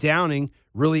Greg Downing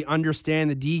really understand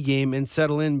the D game and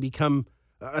settle in and become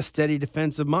a steady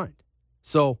defensive mind.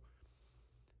 So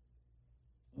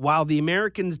while the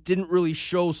Americans didn't really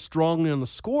show strongly on the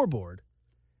scoreboard,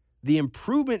 the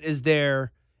improvement is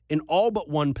there in all but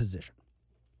one position,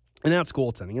 and that's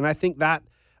goaltending. And I think that,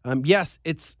 yes,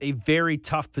 it's a very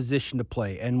tough position to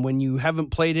play. And when you haven't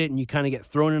played it and you kind of get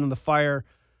thrown into the fire,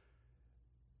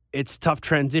 it's a tough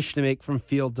transition to make from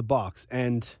field to box.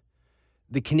 And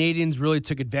the Canadians really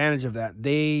took advantage of that.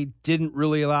 They didn't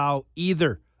really allow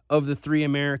either of the three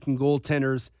American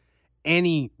goaltenders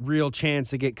any real chance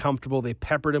to get comfortable. They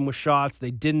peppered him with shots. They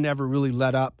didn't ever really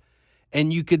let up.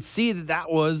 And you could see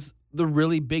that was the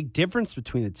really big difference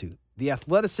between the two. The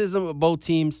athleticism of both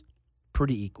teams,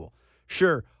 pretty equal.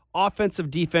 Sure, offensive,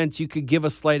 defense, you could give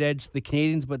a slight edge to the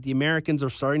Canadians, but the Americans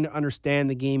are starting to understand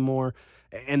the game more,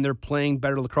 and they're playing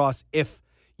better lacrosse. If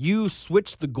you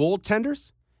switch the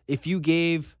goaltenders, if you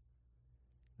gave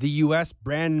the U.S.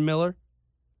 Brandon Miller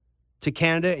to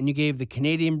Canada and you gave the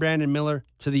Canadian Brandon Miller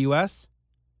to the U.S.,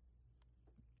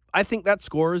 I think that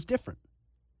score is different.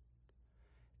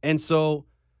 And so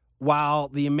while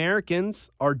the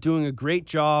Americans are doing a great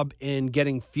job in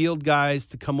getting field guys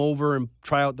to come over and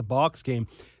try out the box game,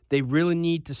 they really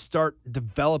need to start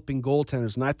developing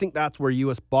goaltenders. And I think that's where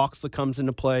U.S. Boxla comes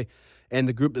into play, and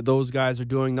the group that those guys are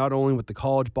doing, not only with the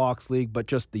college box league, but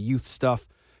just the youth stuff.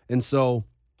 And so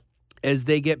as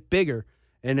they get bigger,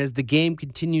 and as the game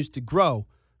continues to grow,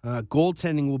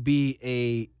 goaltending will be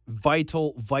a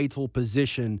vital, vital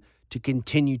position to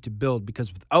continue to build,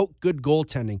 because without good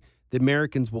goaltending, the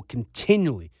Americans will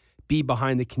continually be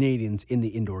behind the Canadians in the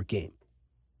indoor game.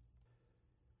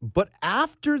 But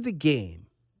after the game,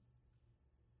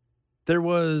 there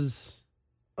was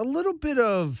a little bit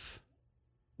of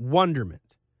wonderment,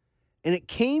 and it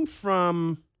came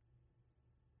from,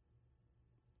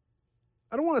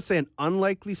 I don't want to say an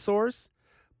unlikely source,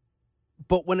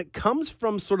 but when it comes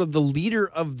from sort of the leader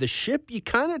of the ship, you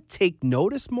kind of take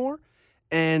notice more,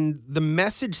 and the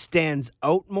message stands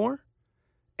out more.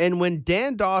 And when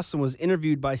Dan Dawson was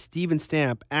interviewed by Steven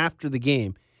Stamp after the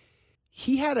game,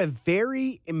 he had a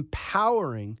very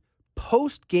empowering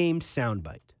post-game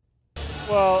soundbite.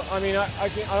 Well, I mean, I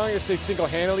don't want to say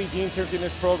single-handedly Dean took in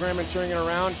this program and turning it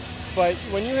around, but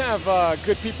when you have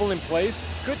good people in place,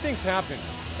 good things happen.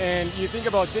 And you think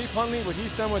about Dave Hundley, what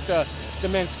he's done with the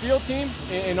men's field team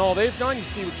and all they've done. You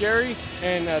see what Gary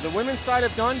and the women's side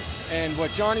have done and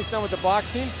what Johnny's done with the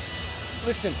box team.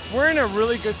 Listen, we're in a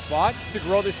really good spot to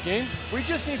grow this game. We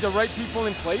just need the right people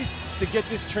in place to get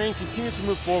this train continue to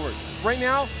move forward. Right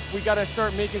now, we got to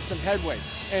start making some headway.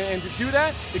 And to do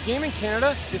that, the game in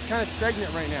Canada is kind of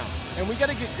stagnant right now. And we got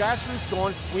to get grassroots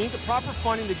going. We need the proper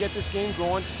funding to get this game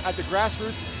going at the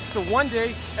grassroots. So one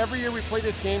day, every year we play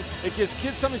this game, it gives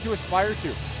kids something to aspire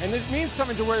to. And this means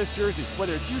something to wear this jersey,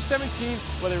 whether it's U17,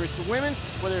 whether it's the women's,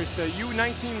 whether it's the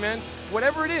U19 men's,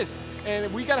 whatever it is.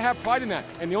 And we got to have pride in that.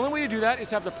 And the only way to do that is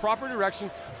have the proper direction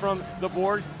from the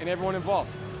board and everyone involved.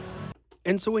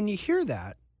 And so when you hear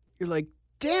that, you're like,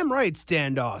 damn right,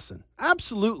 Stan Dawson.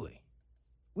 Absolutely.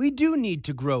 We do need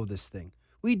to grow this thing.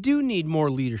 We do need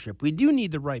more leadership. We do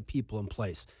need the right people in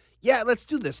place. Yeah, let's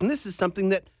do this. And this is something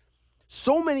that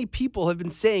so many people have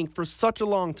been saying for such a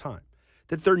long time,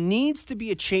 that there needs to be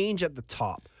a change at the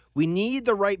top. We need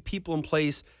the right people in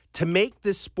place to make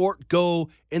this sport go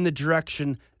in the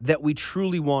direction that we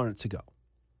truly want it to go.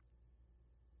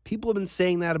 People have been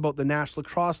saying that about the National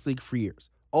Lacrosse League for years.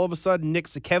 All of a sudden, Nick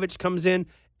Sakiewicz comes in,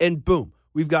 and boom,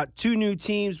 we've got 2 new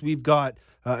teams. We've got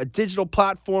a digital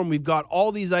platform. We've got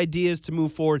all these ideas to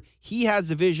move forward. He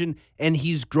has a vision, and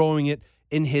he's growing it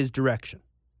in his direction.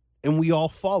 And we all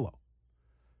follow.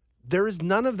 There is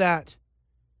none of that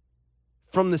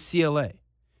from the CLA.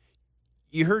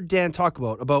 You heard Dan talk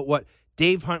about what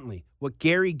Dave Huntley, what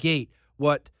Gary Gate,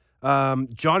 what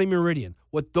Johnny Meridian,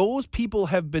 what those people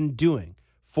have been doing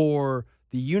for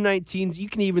the U19s. You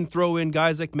can even throw in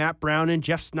guys like Matt Brown and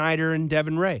Jeff Snyder and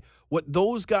Devin Ray. What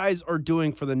those guys are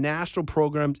doing for the national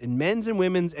programs in men's and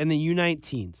women's and the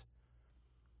U19s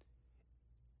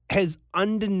has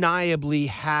undeniably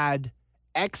had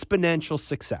exponential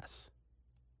success.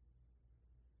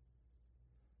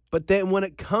 But then when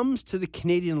it comes to the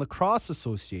Canadian Lacrosse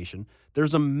Association,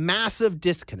 there's a massive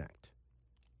disconnect.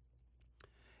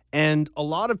 And a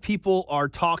lot of people are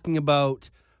talking about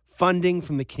funding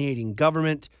from the Canadian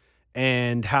government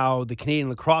and how the Canadian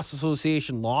Lacrosse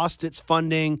Association lost its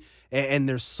funding, and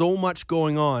there's so much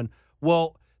going on.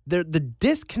 Well, the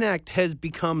disconnect has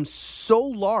become so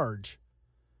large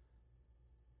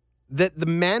that the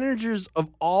managers of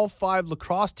all 5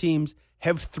 lacrosse teams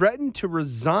have threatened to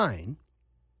resign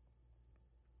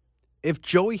if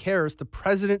Joey Harris, the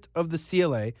president of the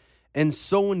CLA, and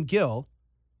Sowen Gill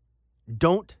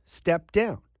don't step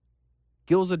down.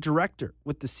 Gill's a director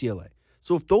with the CLA.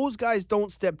 So if those guys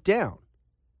don't step down,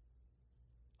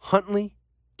 Huntley,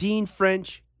 Dean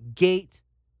French, Gate,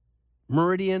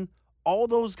 Meridian, all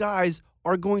those guys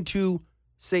are going to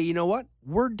say, you know what?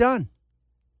 We're done.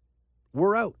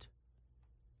 We're out.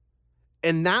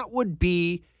 And that would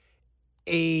be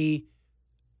a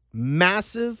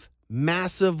massive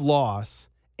loss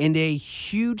and a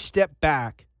huge step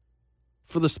back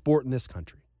for the sport in this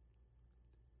country.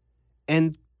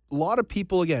 And a lot of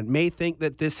people, again, may think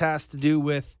that this has to do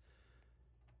with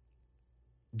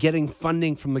getting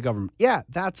funding from the government. Yeah,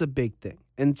 that's a big thing.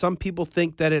 And some people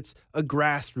think that it's a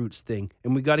grassroots thing,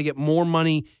 and we got to get more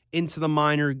money into the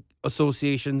minor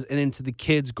associations and into the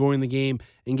kids going the game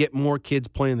and get more kids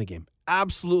playing the game.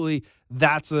 Absolutely,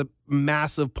 that's a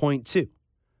massive point too.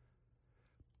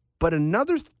 But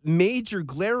another major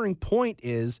glaring point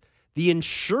is the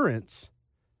insurance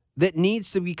that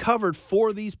needs to be covered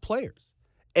for these players.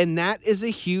 And that is a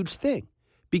huge thing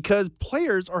because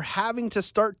players are having to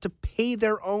start to pay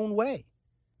their own way.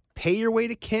 Pay your way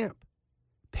to camp.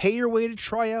 Pay your way to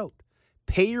try out.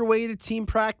 Pay your way to team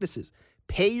practices.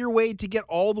 Pay your way to get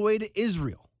all the way to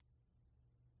Israel.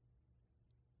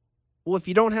 Well, if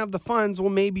you don't have the funds, well,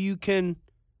 maybe you can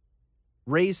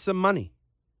raise some money.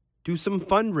 Do some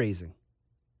fundraising.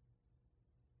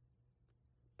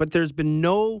 But there's been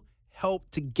no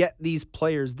help to get these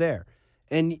players there.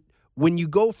 And when you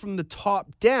go from the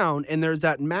top down and there's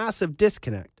that massive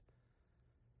disconnect,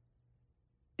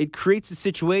 it creates a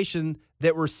situation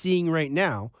that we're seeing right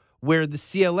now where the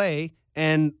CLA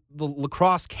and the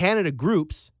Lacrosse Canada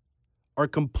groups are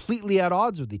completely at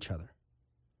odds with each other.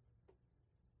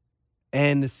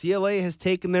 And the CLA has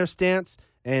taken their stance,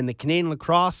 and the Canadian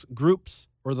lacrosse groups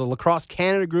or the Lacrosse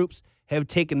Canada groups have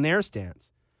taken their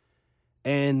stance.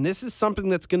 And this is something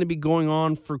that's going to be going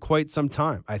on for quite some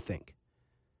time, I think.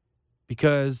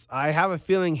 Because I have a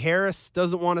feeling Harris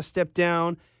doesn't want to step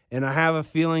down, and I have a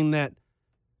feeling that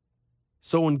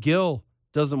Sowen Gill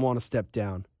doesn't want to step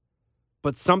down.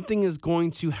 But something is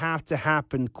going to have to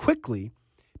happen quickly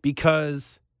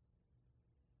because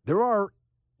there are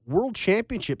world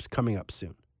championships coming up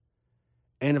soon.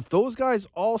 And if those guys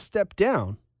all step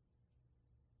down,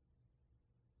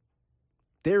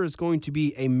 there is going to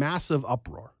be a massive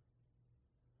uproar.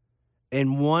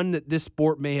 And one that this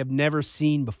sport may have never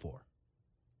seen before.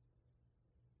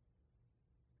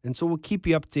 And so we'll keep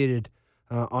you updated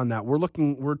on that.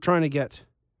 We're trying to get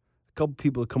a couple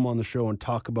people to come on the show and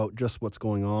talk about just what's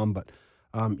going on. But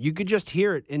you could just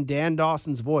hear it in Dan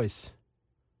Dawson's voice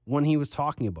when he was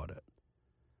talking about it.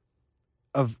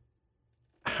 Of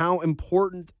how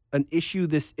important an issue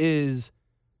this is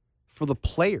for the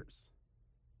players.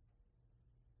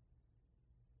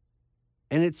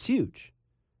 And it's huge.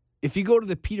 If you go to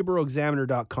the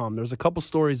PeterboroughExaminer.com, there's a couple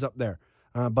stories up there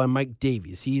by Mike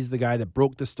Davies. He's the guy that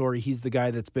broke the story. He's the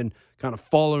guy that's been kind of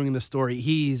following the story.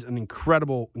 He's an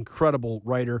incredible, incredible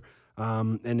writer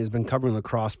and has been covering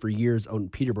lacrosse for years out in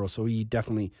Peterborough. So he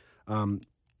definitely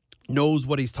knows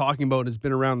what he's talking about, has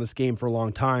been around this game for a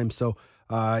long time. So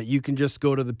you can just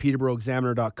go to the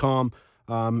peterborough.examiner.com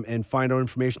and find out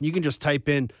information. You can just type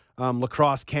in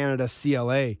Lacrosse Canada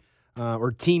CLA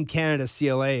or Team Canada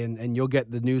CLA, and you'll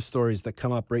get the news stories that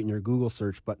come up right in your Google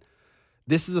search. But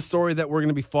this is a story that we're going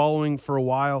to be following for a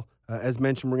while. As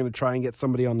mentioned, we're going to try and get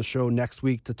somebody on the show next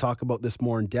week to talk about this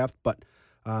more in depth. But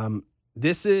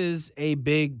this is a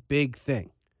big, big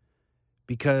thing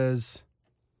because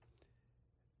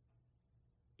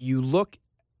you look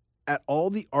at all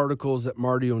the articles that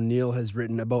Marty O'Neill has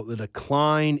written about the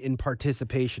decline in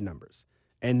participation numbers,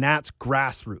 and that's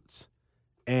grassroots.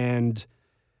 And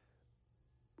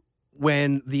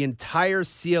when the entire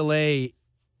CLA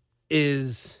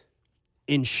is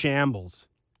in shambles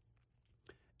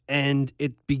and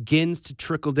it begins to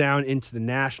trickle down into the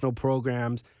national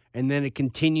programs, and then it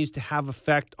continues to have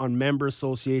effect on member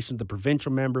associations, the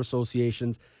provincial member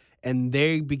associations, and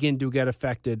they begin to get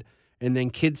affected, and then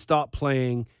kids stop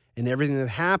playing and everything that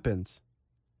happens,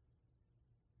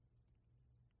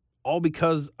 all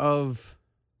because of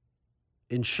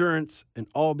insurance and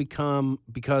all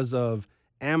because of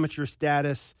amateur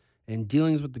status and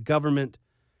dealings with the government.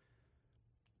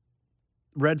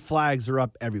 Red flags are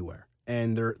up everywhere.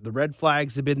 And the red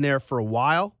flags have been there for a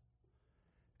while.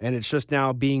 And it's just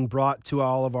now being brought to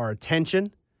all of our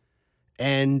attention.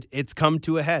 And it's come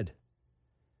to a head.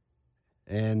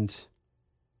 And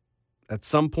at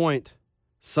some point,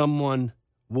 someone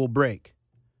will break.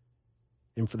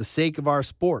 And for the sake of our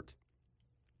sport,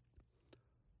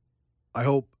 I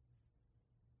hope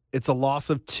it's a loss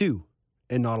of 2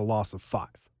 and not a loss of 5.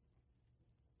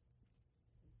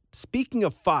 Speaking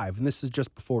of 5, and this is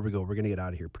just before we go, we're going to get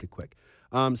out of here pretty quick.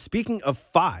 Speaking of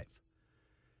 5,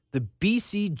 the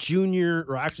BC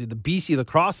the BC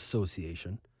Lacrosse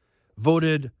Association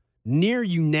voted near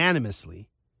unanimously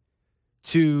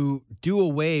to do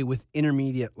away with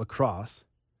intermediate lacrosse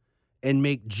and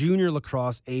make junior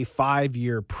lacrosse a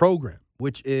 5-year program,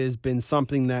 which has been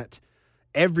something that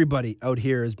everybody out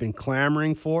here has been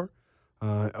clamoring for,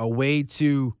 a way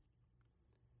to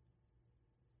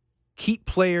keep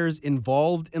players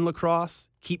involved in lacrosse,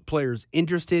 keep players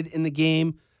interested in the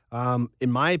game.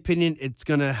 In my opinion, it's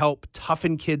going to help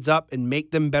toughen kids up and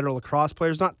make them better lacrosse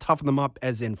players. Not toughen them up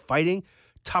as in fighting.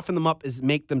 Toughen them up as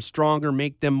make them stronger,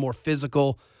 make them more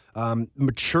physical,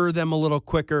 mature them a little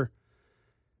quicker.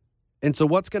 And so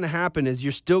what's going to happen is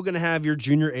you're still going to have your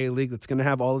junior A league that's going to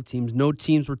have all the teams. No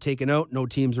teams were taken out. No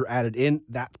teams were added in.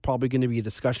 That's probably going to be a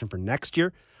discussion for next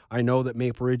year. I know that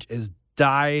Maple Ridge is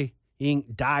dying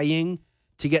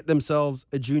to get themselves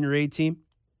a junior A team.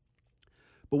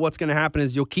 But what's going to happen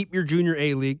is you'll keep your junior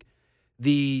A league.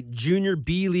 The junior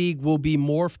B league will be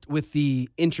morphed with the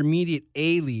intermediate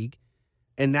A league,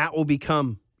 and that will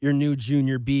become your new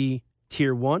junior B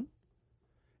tier 1.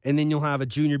 And then you'll have a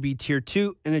junior B tier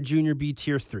 2 and a junior B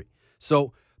tier 3.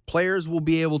 So players will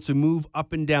be able to move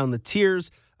up and down the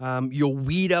tiers. You'll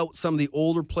weed out some of the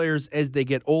older players as they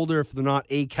get older. If they're not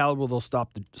A caliber, they'll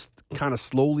stop to kind of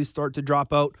slowly start to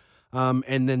drop out.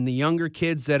 And then the younger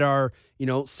kids that are,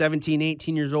 17,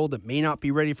 18 years old that may not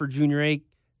be ready for junior A,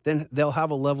 then they'll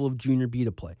have a level of junior B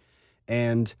to play.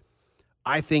 And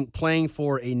I think playing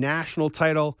for a national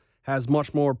title has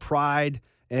much more pride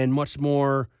and much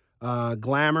more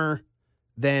glamour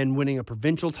than winning a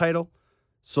provincial title.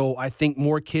 So I think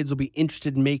more kids will be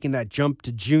interested in making that jump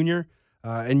to junior.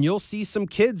 And you'll see some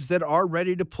kids that are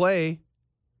ready to play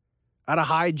at a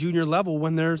high junior level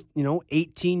when they're,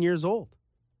 18 years old.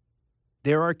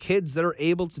 There are kids that are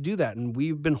able to do that, and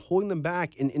we've been holding them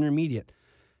back in intermediate.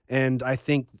 And I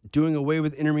think doing away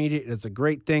with intermediate is a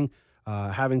great thing.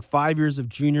 Having 5 years of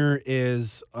junior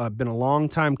is been a long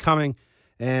time coming,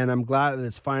 and I'm glad that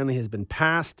it's finally has been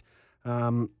passed.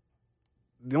 The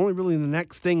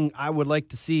next thing I would like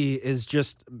to see is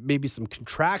just maybe some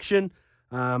contraction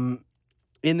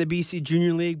in the BC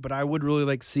Junior League, but I would really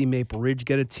like to see Maple Ridge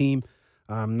get a team.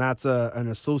 That's an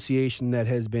association that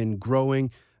has been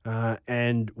growing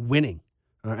and winning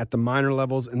at the minor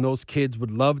levels, and those kids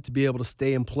would love to be able to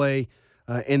stay and play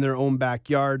in their own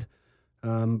backyard.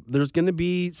 There's going to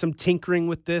be some tinkering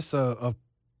with this of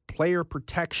player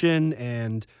protection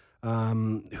and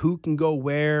who can go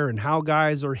where and how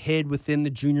guys are hid within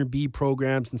the junior B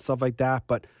programs and stuff like that.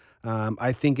 But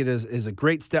I think it is a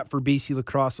great step for BC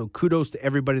Lacrosse. So kudos to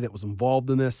everybody that was involved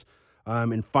in this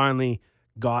and finally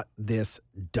got this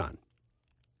done.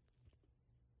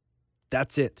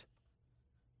 That's it.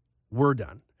 We're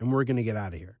done, and we're going to get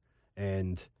out of here.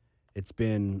 And it's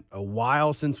been a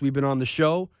while since we've been on the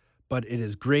show, but it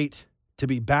is great to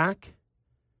be back.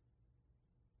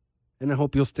 And I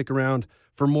hope you'll stick around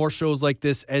for more shows like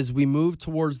this as we move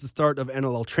towards the start of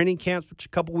NLL training camps, which is a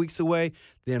couple weeks away.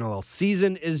 The NLL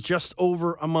season is just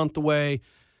over a month away.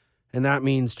 And that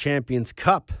means Champions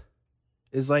Cup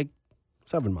is like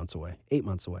 7 months away, 8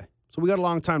 months away. So we got a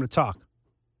long time to talk.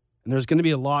 And there's going to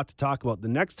be a lot to talk about. The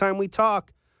next time we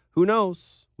talk, who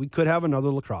knows? We could have another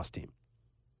lacrosse team.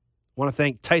 I want to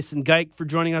thank Tyson Geik for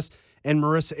joining us and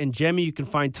Marissa and Jemmy. You can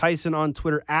find Tyson on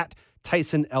Twitter at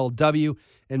TysonLW,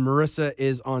 and Marissa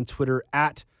is on Twitter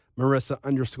at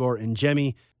Marissa_and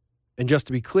Jemmy. And just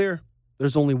to be clear,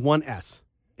 there's only one S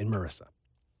in Marissa.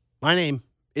 My name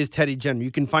is Teddy Jenner.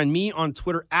 You can find me on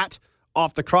Twitter at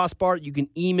OffTheCrossbar. You can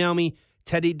email me,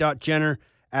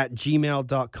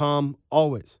 teddy.jenner@gmail.com.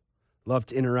 Always love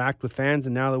to interact with fans.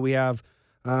 And now that we have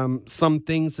some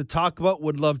things to talk about,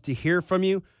 would love to hear from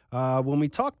you. When we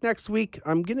talk next week,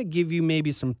 I'm going to give you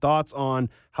maybe some thoughts on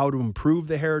how to improve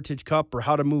the Heritage Cup or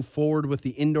how to move forward with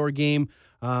the indoor game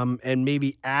and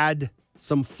maybe add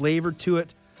some flavor to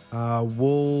it.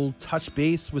 We'll touch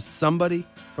base with somebody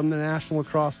from the National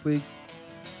Lacrosse League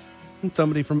and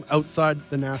somebody from outside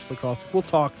the National Lacrosse League. We'll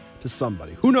talk to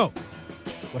somebody. Who knows?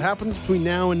 What happens between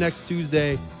now and next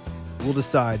Tuesday, we'll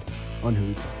decide on who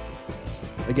we talk to.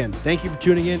 Again, thank you for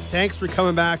tuning in. Thanks for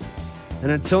coming back.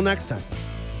 And until next time,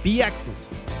 be excellent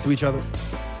to each other.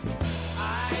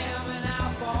 I am an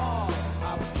outlaw.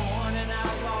 I was born an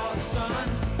outlaw's son.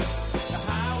 The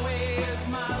highway is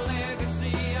my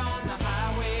legacy. On the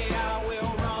highway I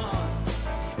will run.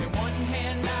 In one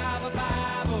hand I have a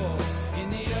Bible,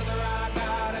 in the other I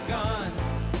got a gun.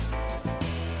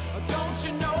 Oh, don't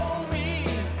you know me?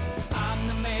 I'm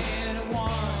the man who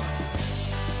won.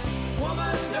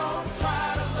 Woman, don't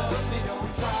try to love me,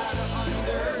 don't try to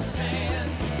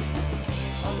understand.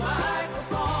 A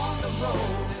life upon the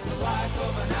road is the life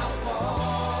of an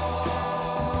outlaw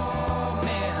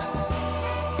man.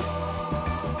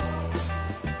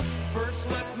 First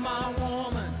left my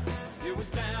woman, it was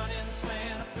down